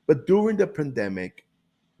 But during the pandemic,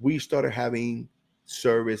 we started having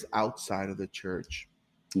service outside of the church.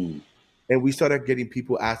 mm, And we started getting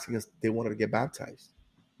people asking us they wanted to get baptized.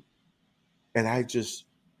 And I just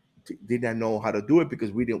did not know how to do it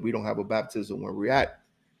because we don't have a baptism where we're at.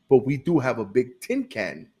 But we do have a big tin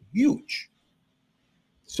can, huge.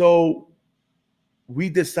 So we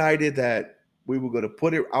decided that we were going to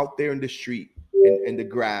put it out there in the street, in the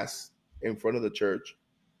grass in front of the church.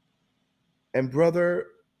 And brother,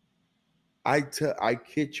 I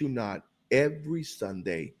kid you not, every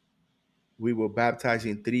Sunday we were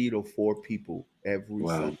baptizing 3 to 4 people every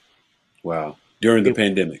wow, Sunday. wow. During the It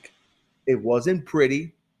pandemic. it wasn't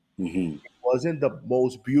pretty. Hmm. It wasn't the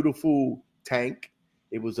most beautiful tank.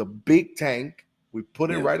 It was a big tank. We put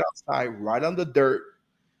it Yeah, right outside, right on the dirt.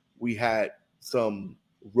 We had some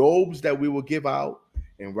robes that we would give out.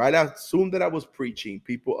 And right as soon that I was preaching,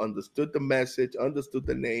 people understood the message, understood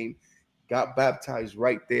the name, got baptized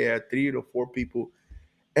right there, 3 to 4 people.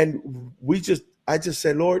 And I just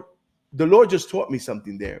said, Lord, the Lord just taught me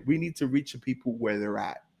something there. We need to reach the people where they're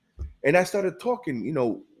at. And I started talking,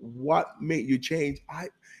 what made you change?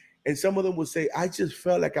 And some of them would say, I just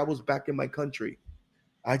felt like I was back in my country.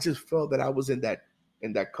 I just felt that I was in that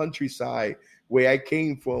countryside where I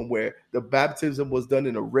came from, where the baptism was done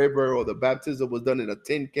in a river or the baptism was done in a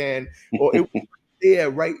tin can, or it was there,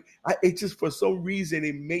 right? It just for some reason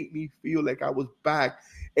it made me feel like I was back,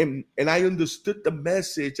 and I understood the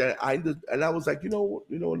message, and I was like,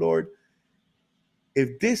 Lord,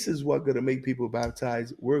 If this is what going to make people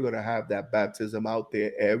baptized, we're going to have that baptism out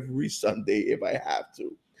there every Sunday if I have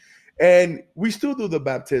to. And we still do the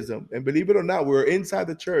baptism. And believe it or not, we're inside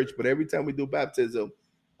the church, but every time we do baptism,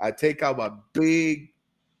 I take out a big,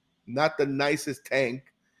 not the nicest tank.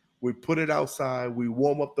 We put it outside, we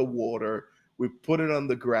warm up the water, we put it on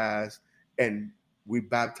the grass, and we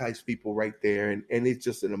baptize people right there. And it's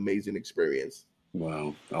just an amazing experience.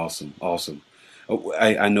 Wow, awesome, awesome. Oh,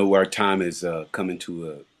 I know our time is coming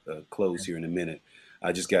to a close here in a minute.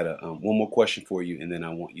 I just got one more question for you, and then I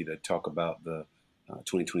want you to talk about the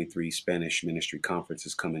 2023 Spanish Ministry Conference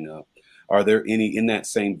is coming up. Are there any in that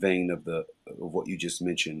same vein of the of what you just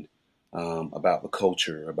mentioned about the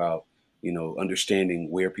culture, about understanding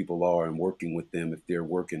where people are and working with them if they're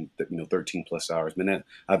working 13 plus hours? Man,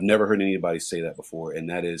 I've never heard anybody say that before, and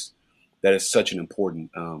that is such an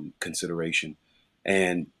important consideration.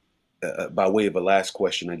 And by way of a last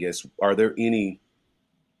question, I guess, are there any,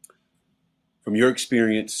 from your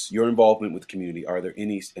experience, your involvement with the community, are there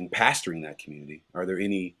any, in pastoring that community, are there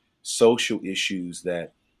any social issues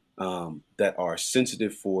that are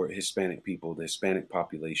sensitive for Hispanic people, the Hispanic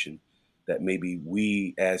population, that maybe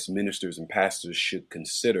we as ministers and pastors should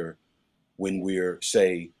consider when we're,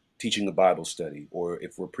 say, teaching a Bible study, or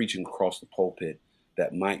if we're preaching across the pulpit,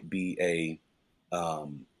 that might be a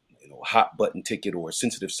hot button ticket or a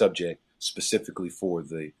sensitive subject specifically for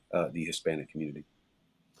the Hispanic community?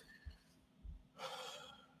 I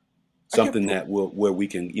can Something that will where we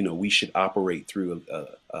can we should operate through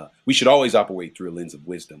we should always operate through a lens of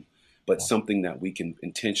wisdom, but something that we can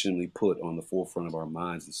intentionally put on the forefront of our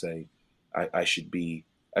minds and say, I should be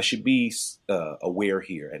aware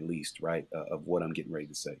here at least, right, of what I'm getting ready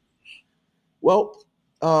to say. Well,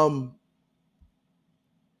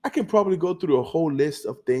 I can probably go through a whole list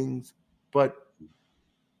of things, but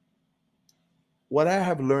what I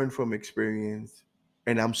have learned from experience,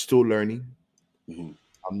 and I'm still learning. Hmm.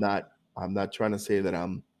 I'm not trying to say that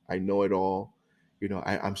I know it all.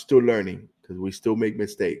 I'm still learning because we still make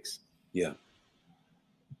mistakes. Yeah.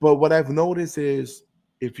 But what I've noticed is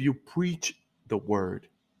if you preach the word,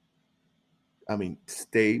 I mean,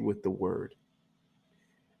 stay with the word,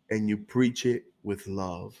 and you preach it with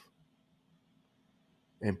love,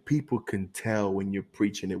 and people can tell when you're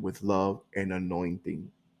preaching it with love and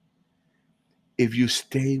anointing. If you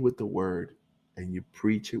stay with the word and you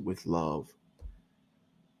preach it with love,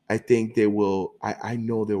 I think they will. I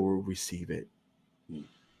know they will receive it. Mm.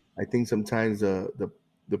 I think sometimes the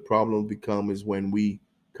problem become is when we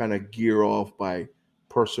kind of gear off by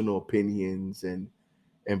personal opinions and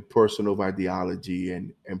personal ideology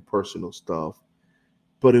and personal stuff.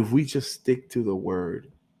 But if we just stick to the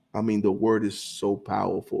word, I mean, the word is so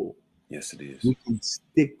powerful. Yes, it is. We can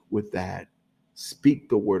stick with that. Speak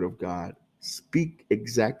the word of God. Speak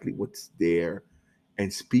exactly what's there,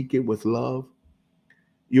 and speak it with love.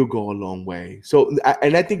 You'll go a long way. So,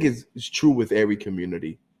 and I think it's true with every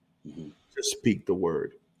community. Hmm. Just speak the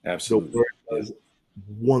word. The Absolutely. word Yeah. does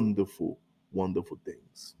wonderful, wonderful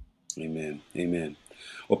things. Amen. Amen.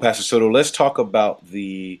 Well, Pastor Soto, let's talk about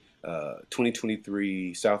the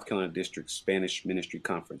 2023 South Carolina District Spanish Ministry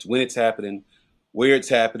Conference. When it's happening, where it's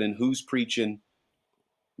happening, who's preaching.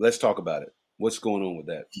 Let's talk about it. What's going on with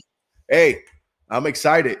that? Hey, I'm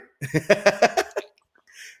excited.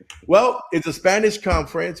 Well, it's a Spanish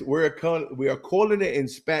conference. We are calling it in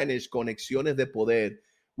Spanish Conexiones de Poder,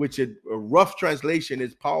 which a rough translation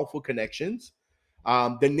is powerful connections.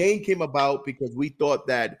 The name came about because we thought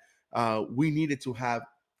that we needed to have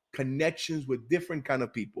connections with different kind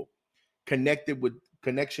of people, connected with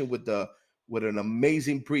connection with an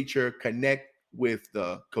amazing preacher, connect with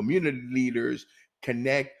the community leaders,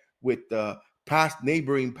 connect with the past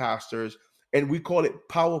neighboring pastors, and we call it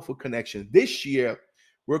powerful connections. This year,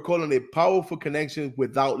 we're calling it powerful connections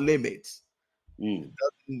without limits. It Mm.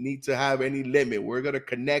 doesn't need to have any limit. We're going to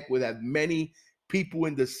connect with as many people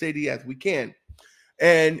in the city as we can.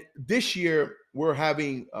 And this year, we're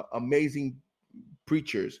having amazing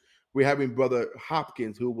preachers. We're having Brother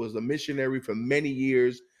Hopkins, who was a missionary for many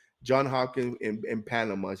years, John Hopkins in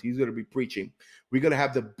Panama. He's going to be preaching. We're going to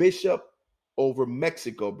have the bishop over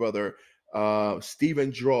Mexico, Brother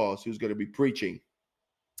Stephen Draws, who's going to be preaching.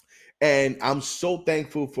 And I'm so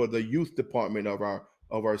thankful for the youth department of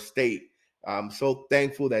our state. I'm so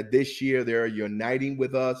thankful that this year they're uniting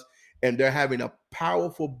with us and they're having a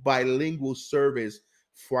powerful bilingual service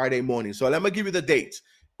Friday morning. So let me give you the dates.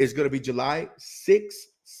 It's going to be July 6th,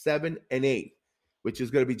 7th, and 8th, which is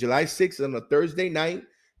going to be July 6th on a Thursday night.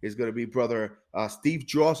 It's going to be Brother Steve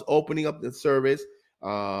Dross opening up the service.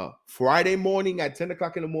 Friday morning at 10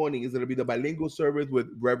 o'clock in the morning is going to be the bilingual service with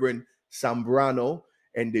Reverend Zambrano.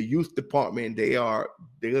 and the youth department. They're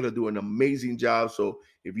gonna do an amazing job. So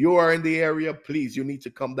if you are in the area, please, you need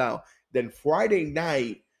to come down. Then Friday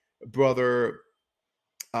night, brother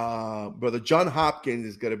brother John Hopkins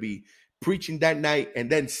is gonna be preaching that night, and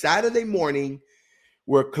then Saturday morning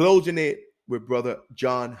we're closing it with brother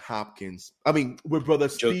John Hopkins. I mean, with brother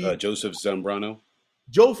Steve. Joseph Zambrano.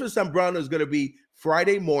 Joseph Zambrano is going to be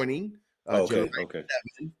Friday morning, Oh, July okay, okay.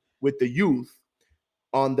 7th, with the youth.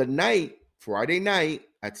 On the night, Friday night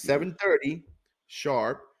at Mhm. 7:30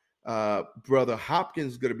 sharp, brother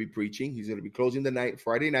Hopkins is going to be preaching. He's going to be closing the night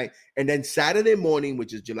Friday night, and then Saturday morning,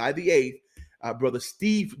 which is July the 8th, brother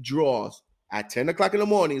Steve draws at 10 o'clock in the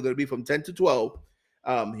morning. It's going to be from 10 to 12.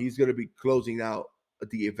 He's going to be closing out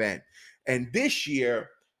the event. And this year,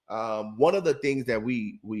 one of the things that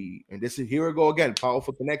we and this is, here we go again,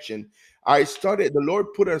 powerful connection. The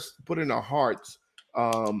Lord put in our hearts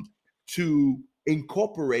to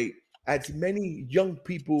incorporate as many young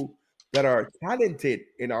people that are talented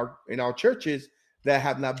in our churches that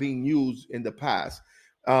have not been used in the past.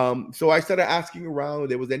 So I started asking around if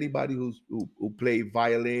there was anybody who played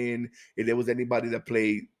violin, if there was anybody that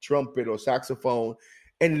played trumpet or saxophone,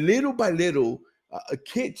 and little by little,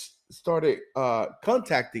 kids started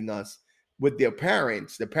contacting us with their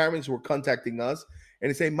parents. The parents were contacting us and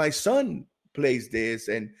they say, "My son plays this,"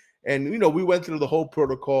 and we went through the whole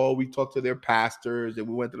protocol. We talked to their pastors, and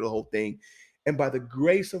we went through the whole thing. And by the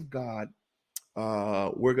grace of God,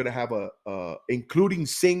 we're gonna have including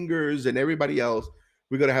singers and everybody else.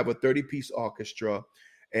 We're gonna have a 30-piece orchestra,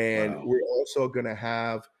 and Wow. we're also gonna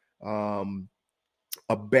have um,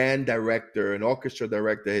 a band director, an orchestra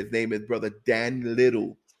director. His name is Brother Dan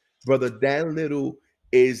Little. Brother Dan Little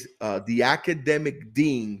is the academic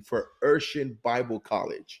dean for Urshan Bible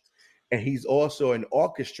College, and he's also an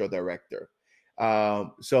orchestra director.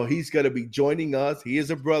 So he's going to be joining us. He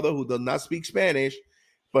is a brother who does not speak Spanish,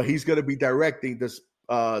 but he's going to be directing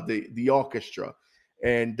the orchestra.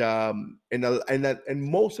 And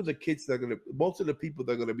most of the kids that are going to, most of the people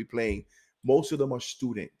that are going to be playing, most of them are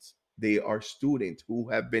students. They are students who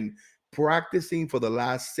have been practicing for the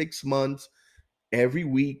last 6 months, every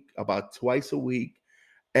week, about twice a week.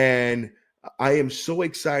 And I am so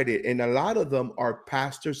excited. And a lot of them are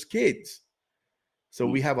pastors' kids. So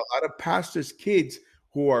we Mm. have a lot of pastors' kids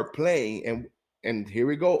who are playing, and here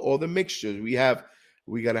we go, all the mixtures. We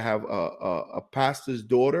gotta have a pastor's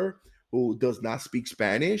daughter who does not speak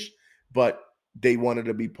Spanish, but they wanted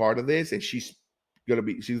to be part of this, and she's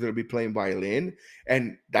gonna be playing violin,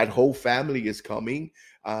 and that whole family is coming.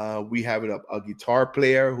 We have a guitar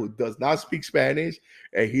player who does not speak Spanish,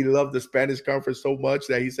 and he loved the Spanish conference so much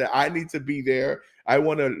that he said, "I need to be there. I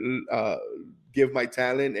want to give my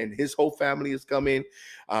talent," and his whole family is coming.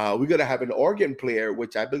 We're gonna have an organ player,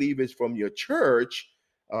 which I believe is from your church.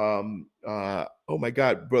 Oh my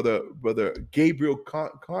God, brother Gabriel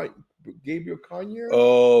Conyer.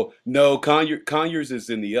 Oh no, Conyers is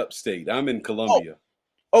in the upstate. I'm in Oh, Columbia.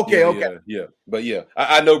 okay, Yeah, okay. yeah, yeah. But yeah,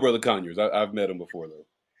 I know Brother Conyers. I've met him before though.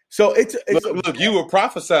 So it's a Look, you were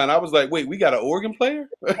prophesying. I was like, wait, we got an organ player?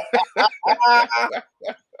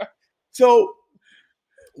 so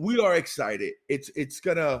we are excited. It's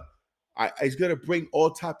gonna bring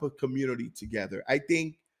all type of community together. I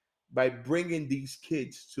think by bringing these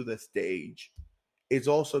kids to the stage, it's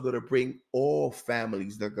also going to bring all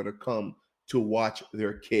families that are going to come to watch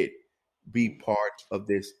their kid be part of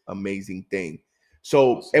this amazing thing.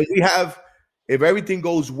 So, Awesome. and we have, if everything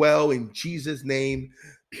goes well in Jesus' name,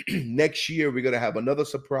 next year we're going to have another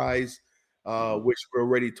surprise, Mhm. which we're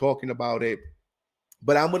already talking about it.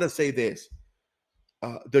 But I'm going to say this: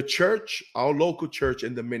 the church, our local church,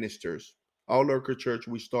 and the ministers, our local church,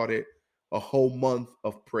 we started a whole month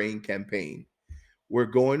of praying campaign. We're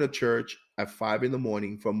going to church at 5 in the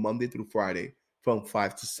morning from Monday through Friday, from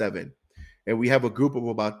 5 to 7. And we have a group of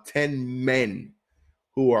about 10 men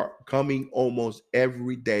who are coming almost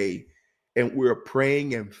every day. And we're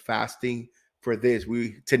praying and fasting for this.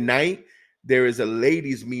 Tonight there is a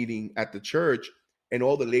ladies' meeting at the church, and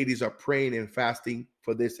all the ladies are praying and fasting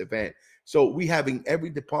for this event. So we having every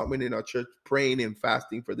department in our church praying and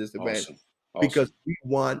fasting for this event Awesome. because Awesome. we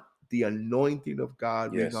want the anointing of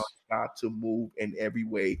God. We want Yes. God to move in every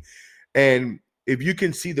way. And if you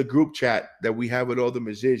can see the group chat that we have with all the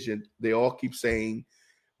musicians, they all keep saying,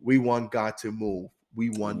 "We want God to move. We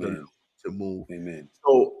want the Lord Amen. to move." Amen.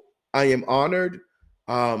 So I am honored.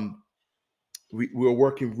 Um, we're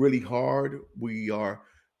working really hard. We are.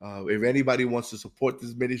 If anybody wants to support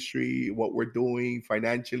this ministry, what we're doing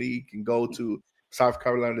financially, can go to South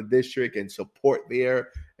Carolina District and support there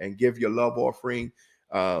and give your love offering.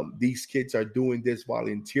 These kids are doing this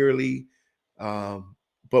voluntarily. Um,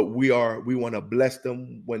 but we want to bless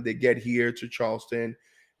them when they get here to Charleston,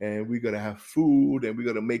 and we're gonna have food, and we're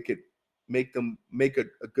gonna make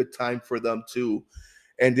a good time for them too,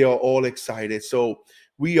 and they are all excited. So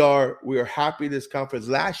we are happy this conference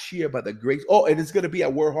last year by the grace. Oh, and it's gonna be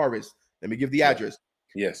at World Harvest. Let me give the Yeah. address: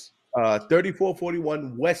 Yes.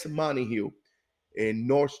 3441 West Montague in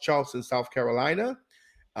North Charleston, South Carolina.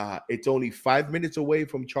 It's only 5 minutes away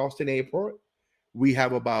from Charleston Airport.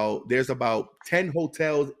 There's about 10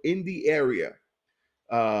 hotels in the area.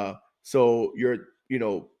 So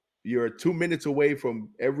you're 2 minutes away from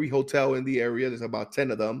every hotel in the area. There's about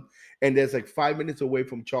 10 of them, and there's like 5 minutes away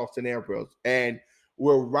from Charleston Airport, and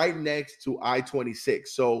we're right next to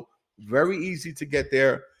I-26. So very easy to get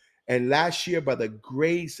there. And last year, by the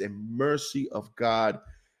grace and mercy of God,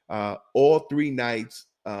 all 3 nights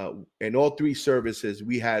and all 3 services,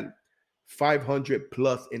 we had 500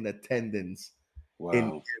 plus in attendance in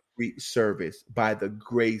Wow. every service by the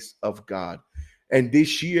grace of God. And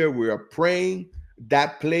this year we are praying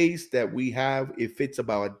that place that we have, it fits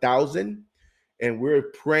about 1,000. And we're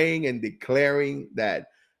praying and declaring that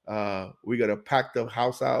we're gonna pack the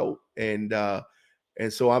house out. And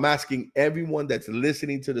so I'm asking everyone that's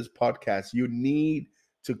listening to this podcast, you need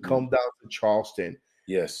to Mm. come down to Charleston,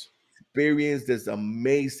 Yes. experience this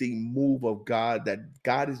amazing move of God, that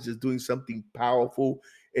God is just doing something powerful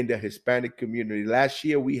in the Hispanic community. Last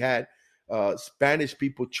year, we had Spanish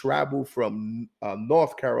people travel from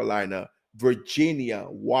North Carolina, Virginia,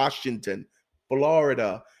 Washington,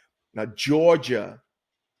 Florida, Georgia.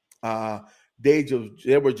 Uh, they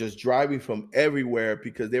were just driving from everywhere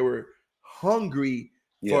because they were hungry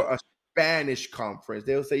Yeah. for a Spanish conference.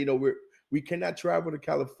 They'll say, we cannot travel to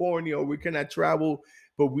California, or we cannot travel,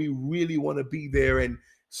 but we really want to be there. And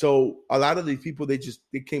so a lot of these people, they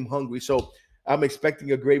came hungry. So I'm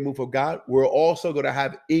expecting a great move of God. We're also going to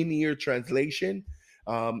have in-ear translation.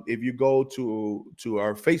 If you go to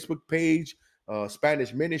our Facebook page,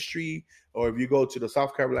 Spanish Ministry, or if you go to the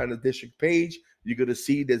South Carolina District page, you're going to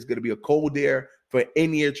see there's going to be a code there for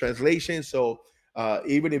in-ear translation. So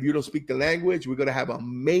even if you don't speak the language, we're going to have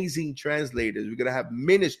amazing translators. We're going to have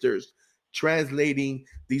ministers translating.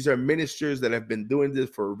 These are ministers that have been doing this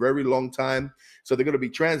for a very long time. So they're going to be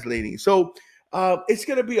translating. So it's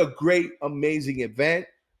going to be a great, amazing event.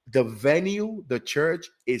 The venue, the church,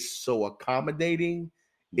 is so accommodating.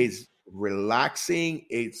 Mm. It's relaxing.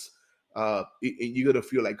 You're going to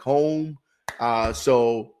feel like home.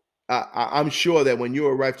 So I'm sure that when you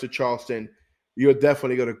arrive to Charleston, you're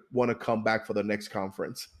definitely going to want to come back for the next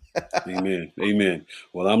conference. Amen. Amen.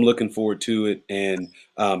 Well, I'm looking forward to it. And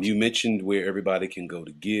you mentioned where everybody can go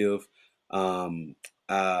to give. Um,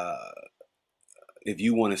 uh, if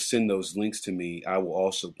you want to send those links to me, I will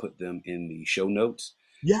also put them in the show notes,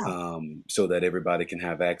 Yeah. so that everybody can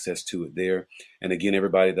have access to it there. And again,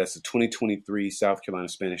 everybody, that's the 2023 South Carolina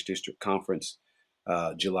Spanish District Conference,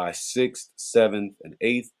 July 6th, 7th, and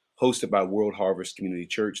 8th, hosted by World Harvest Community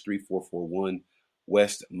Church, 3441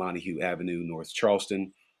 West Montague Avenue, North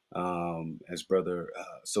Charleston. As Brother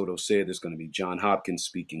Soto said, there's going to be John Hopkins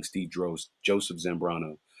speaking, Steve Drost, Joseph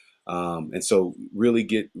Zambrano. And so really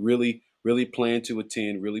plan to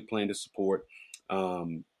attend, really plan to support.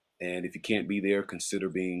 And if you can't be there, consider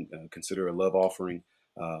a love offering,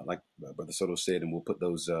 like Brother Soto said, and we'll put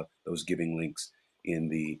those giving links in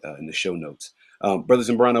the show notes. Brother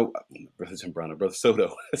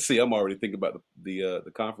Soto. See, I'm already thinking about the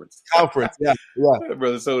conference. Conference. Yeah. Yeah.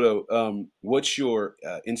 Brother Soto, what's your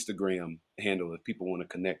Instagram handle if people want to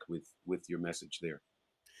connect with your message there?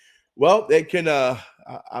 Well, they can. I'm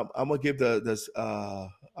gonna give this.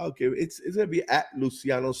 I'll give it's gonna be at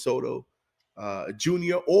Luciano Soto,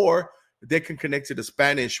 Junior, or they can connect to the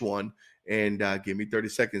Spanish one and give me 30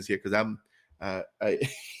 seconds here because I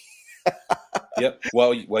Yep.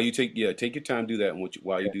 While you take your time, do that. And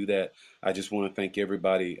while you do that, I just want to thank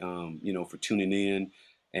everybody, for tuning in.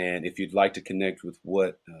 And if you'd like to connect with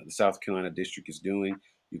what the South Carolina District is doing,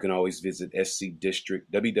 you can always visit SC District,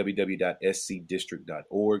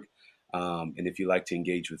 www.scdistrict.org. And if you'd like to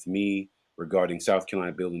engage with me regarding South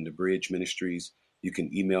Carolina Building the Bridge Ministries, you can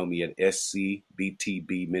email me at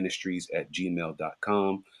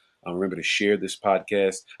scbtbministries@gmail.com. Remember to share this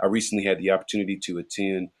podcast. I recently had the opportunity to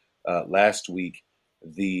attend last week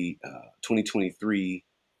the 2023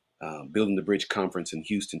 Building the Bridge conference in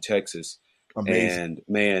Houston, Texas, amazing. and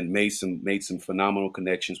man, made some phenomenal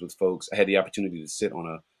connections with folks. I had the opportunity to sit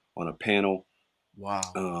on a panel Wow.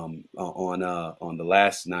 on the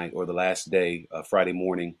last night or the last day, Friday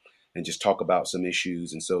morning, and just talk about some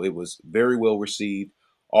issues. And so it was very well received.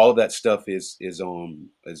 All of that stuff is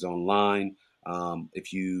online.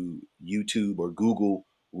 If you YouTube or Google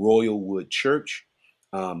Royal Wood Church,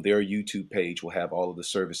 their YouTube page will have all of the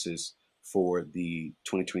services for the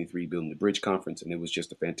 2023 Building the Bridge conference, and it was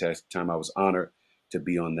just a fantastic time. I was honored to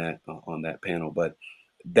be on that panel. But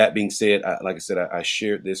that being said, like I said, I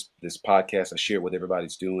shared this podcast. I shared what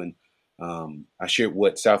everybody's doing. I shared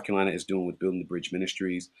what South Carolina is doing with Building the Bridge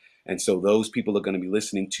Ministries, and so those people are going to be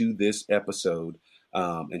listening to this episode.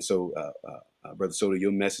 Brother Soto,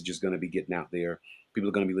 your message is going to be getting out there. People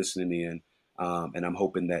are going to be listening in, and I'm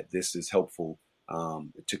hoping that this is helpful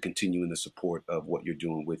to continue in the support of what you're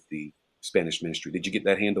doing with the Spanish ministry. Did you get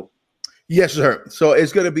that handle? Yes, sir. So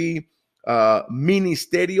it's going to be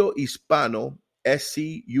Ministerio Hispano,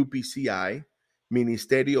 SCUPCI,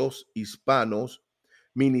 Ministerios Hispanos,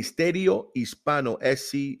 Ministerio Hispano,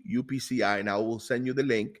 SCUPCI, and I will send you the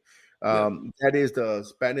link. Yeah. That is the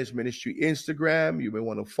Spanish Ministry Instagram. You may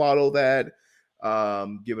want to follow that,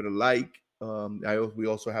 give it a like. We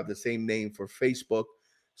also have the same name for Facebook,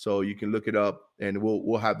 so you can look it up, and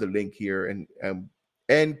we'll have the link here,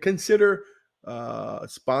 and consider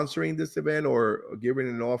sponsoring this event or giving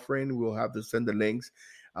an offering. We'll have to send the links.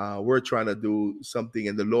 We're trying to do something,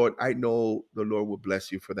 and I know the Lord will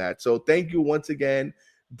bless you for that. So thank you once again,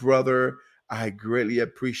 brother. I greatly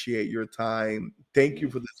appreciate your time. Thank you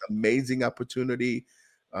for this amazing opportunity.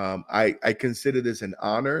 I consider this an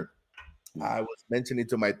honor. I was mentioning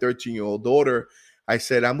to my 13-year-old daughter, I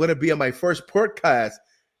said, I'm going to be on my first podcast.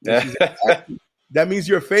 And she said, that means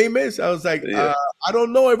you're famous? I was like, Yeah. I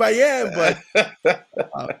don't know if I am, but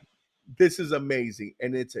uh, this is amazing.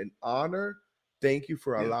 And it's an honor. Thank you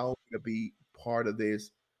for Yeah. allowing me to be part of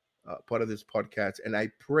this podcast. And I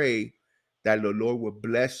pray that the Lord will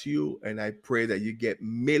bless you. And I pray that you get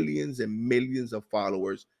millions and millions of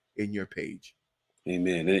followers in your page.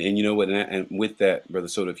 Amen. And you know what? And with that, Brother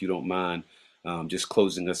Soto, if you don't mind, just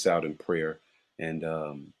closing us out in prayer, and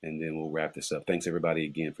then we'll wrap this up. Thanks everybody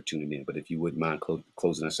again for tuning in. But if you wouldn't mind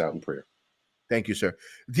closing us out in prayer. Thank you, sir.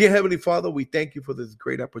 Dear Heavenly Father, we thank you for this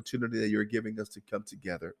great opportunity that you're giving us to come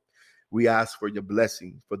together. We ask for your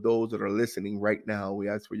blessing for those that are listening right now. We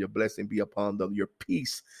ask for your blessing be upon them, your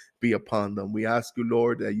peace be upon them. We ask you,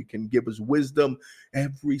 Lord, that you can give us wisdom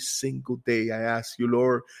every single day. I ask you,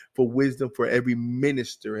 Lord, for wisdom for every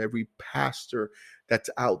minister, every pastor that's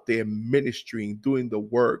out there ministering, doing the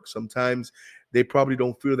work. Sometimes they probably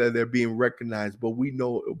don't feel that they're being recognized,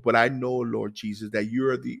 but I know, Lord Jesus, that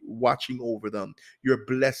you're the watching over them. You're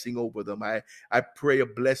blessing over them. I pray a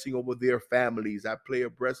blessing over their families. I pray a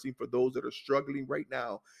blessing for those that are struggling right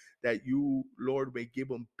now, that you, Lord, may give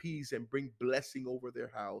them peace and bring blessing over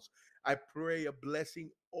their house. I pray a blessing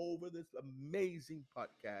over this amazing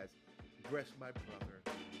podcast. Bless my brother.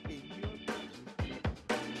 In your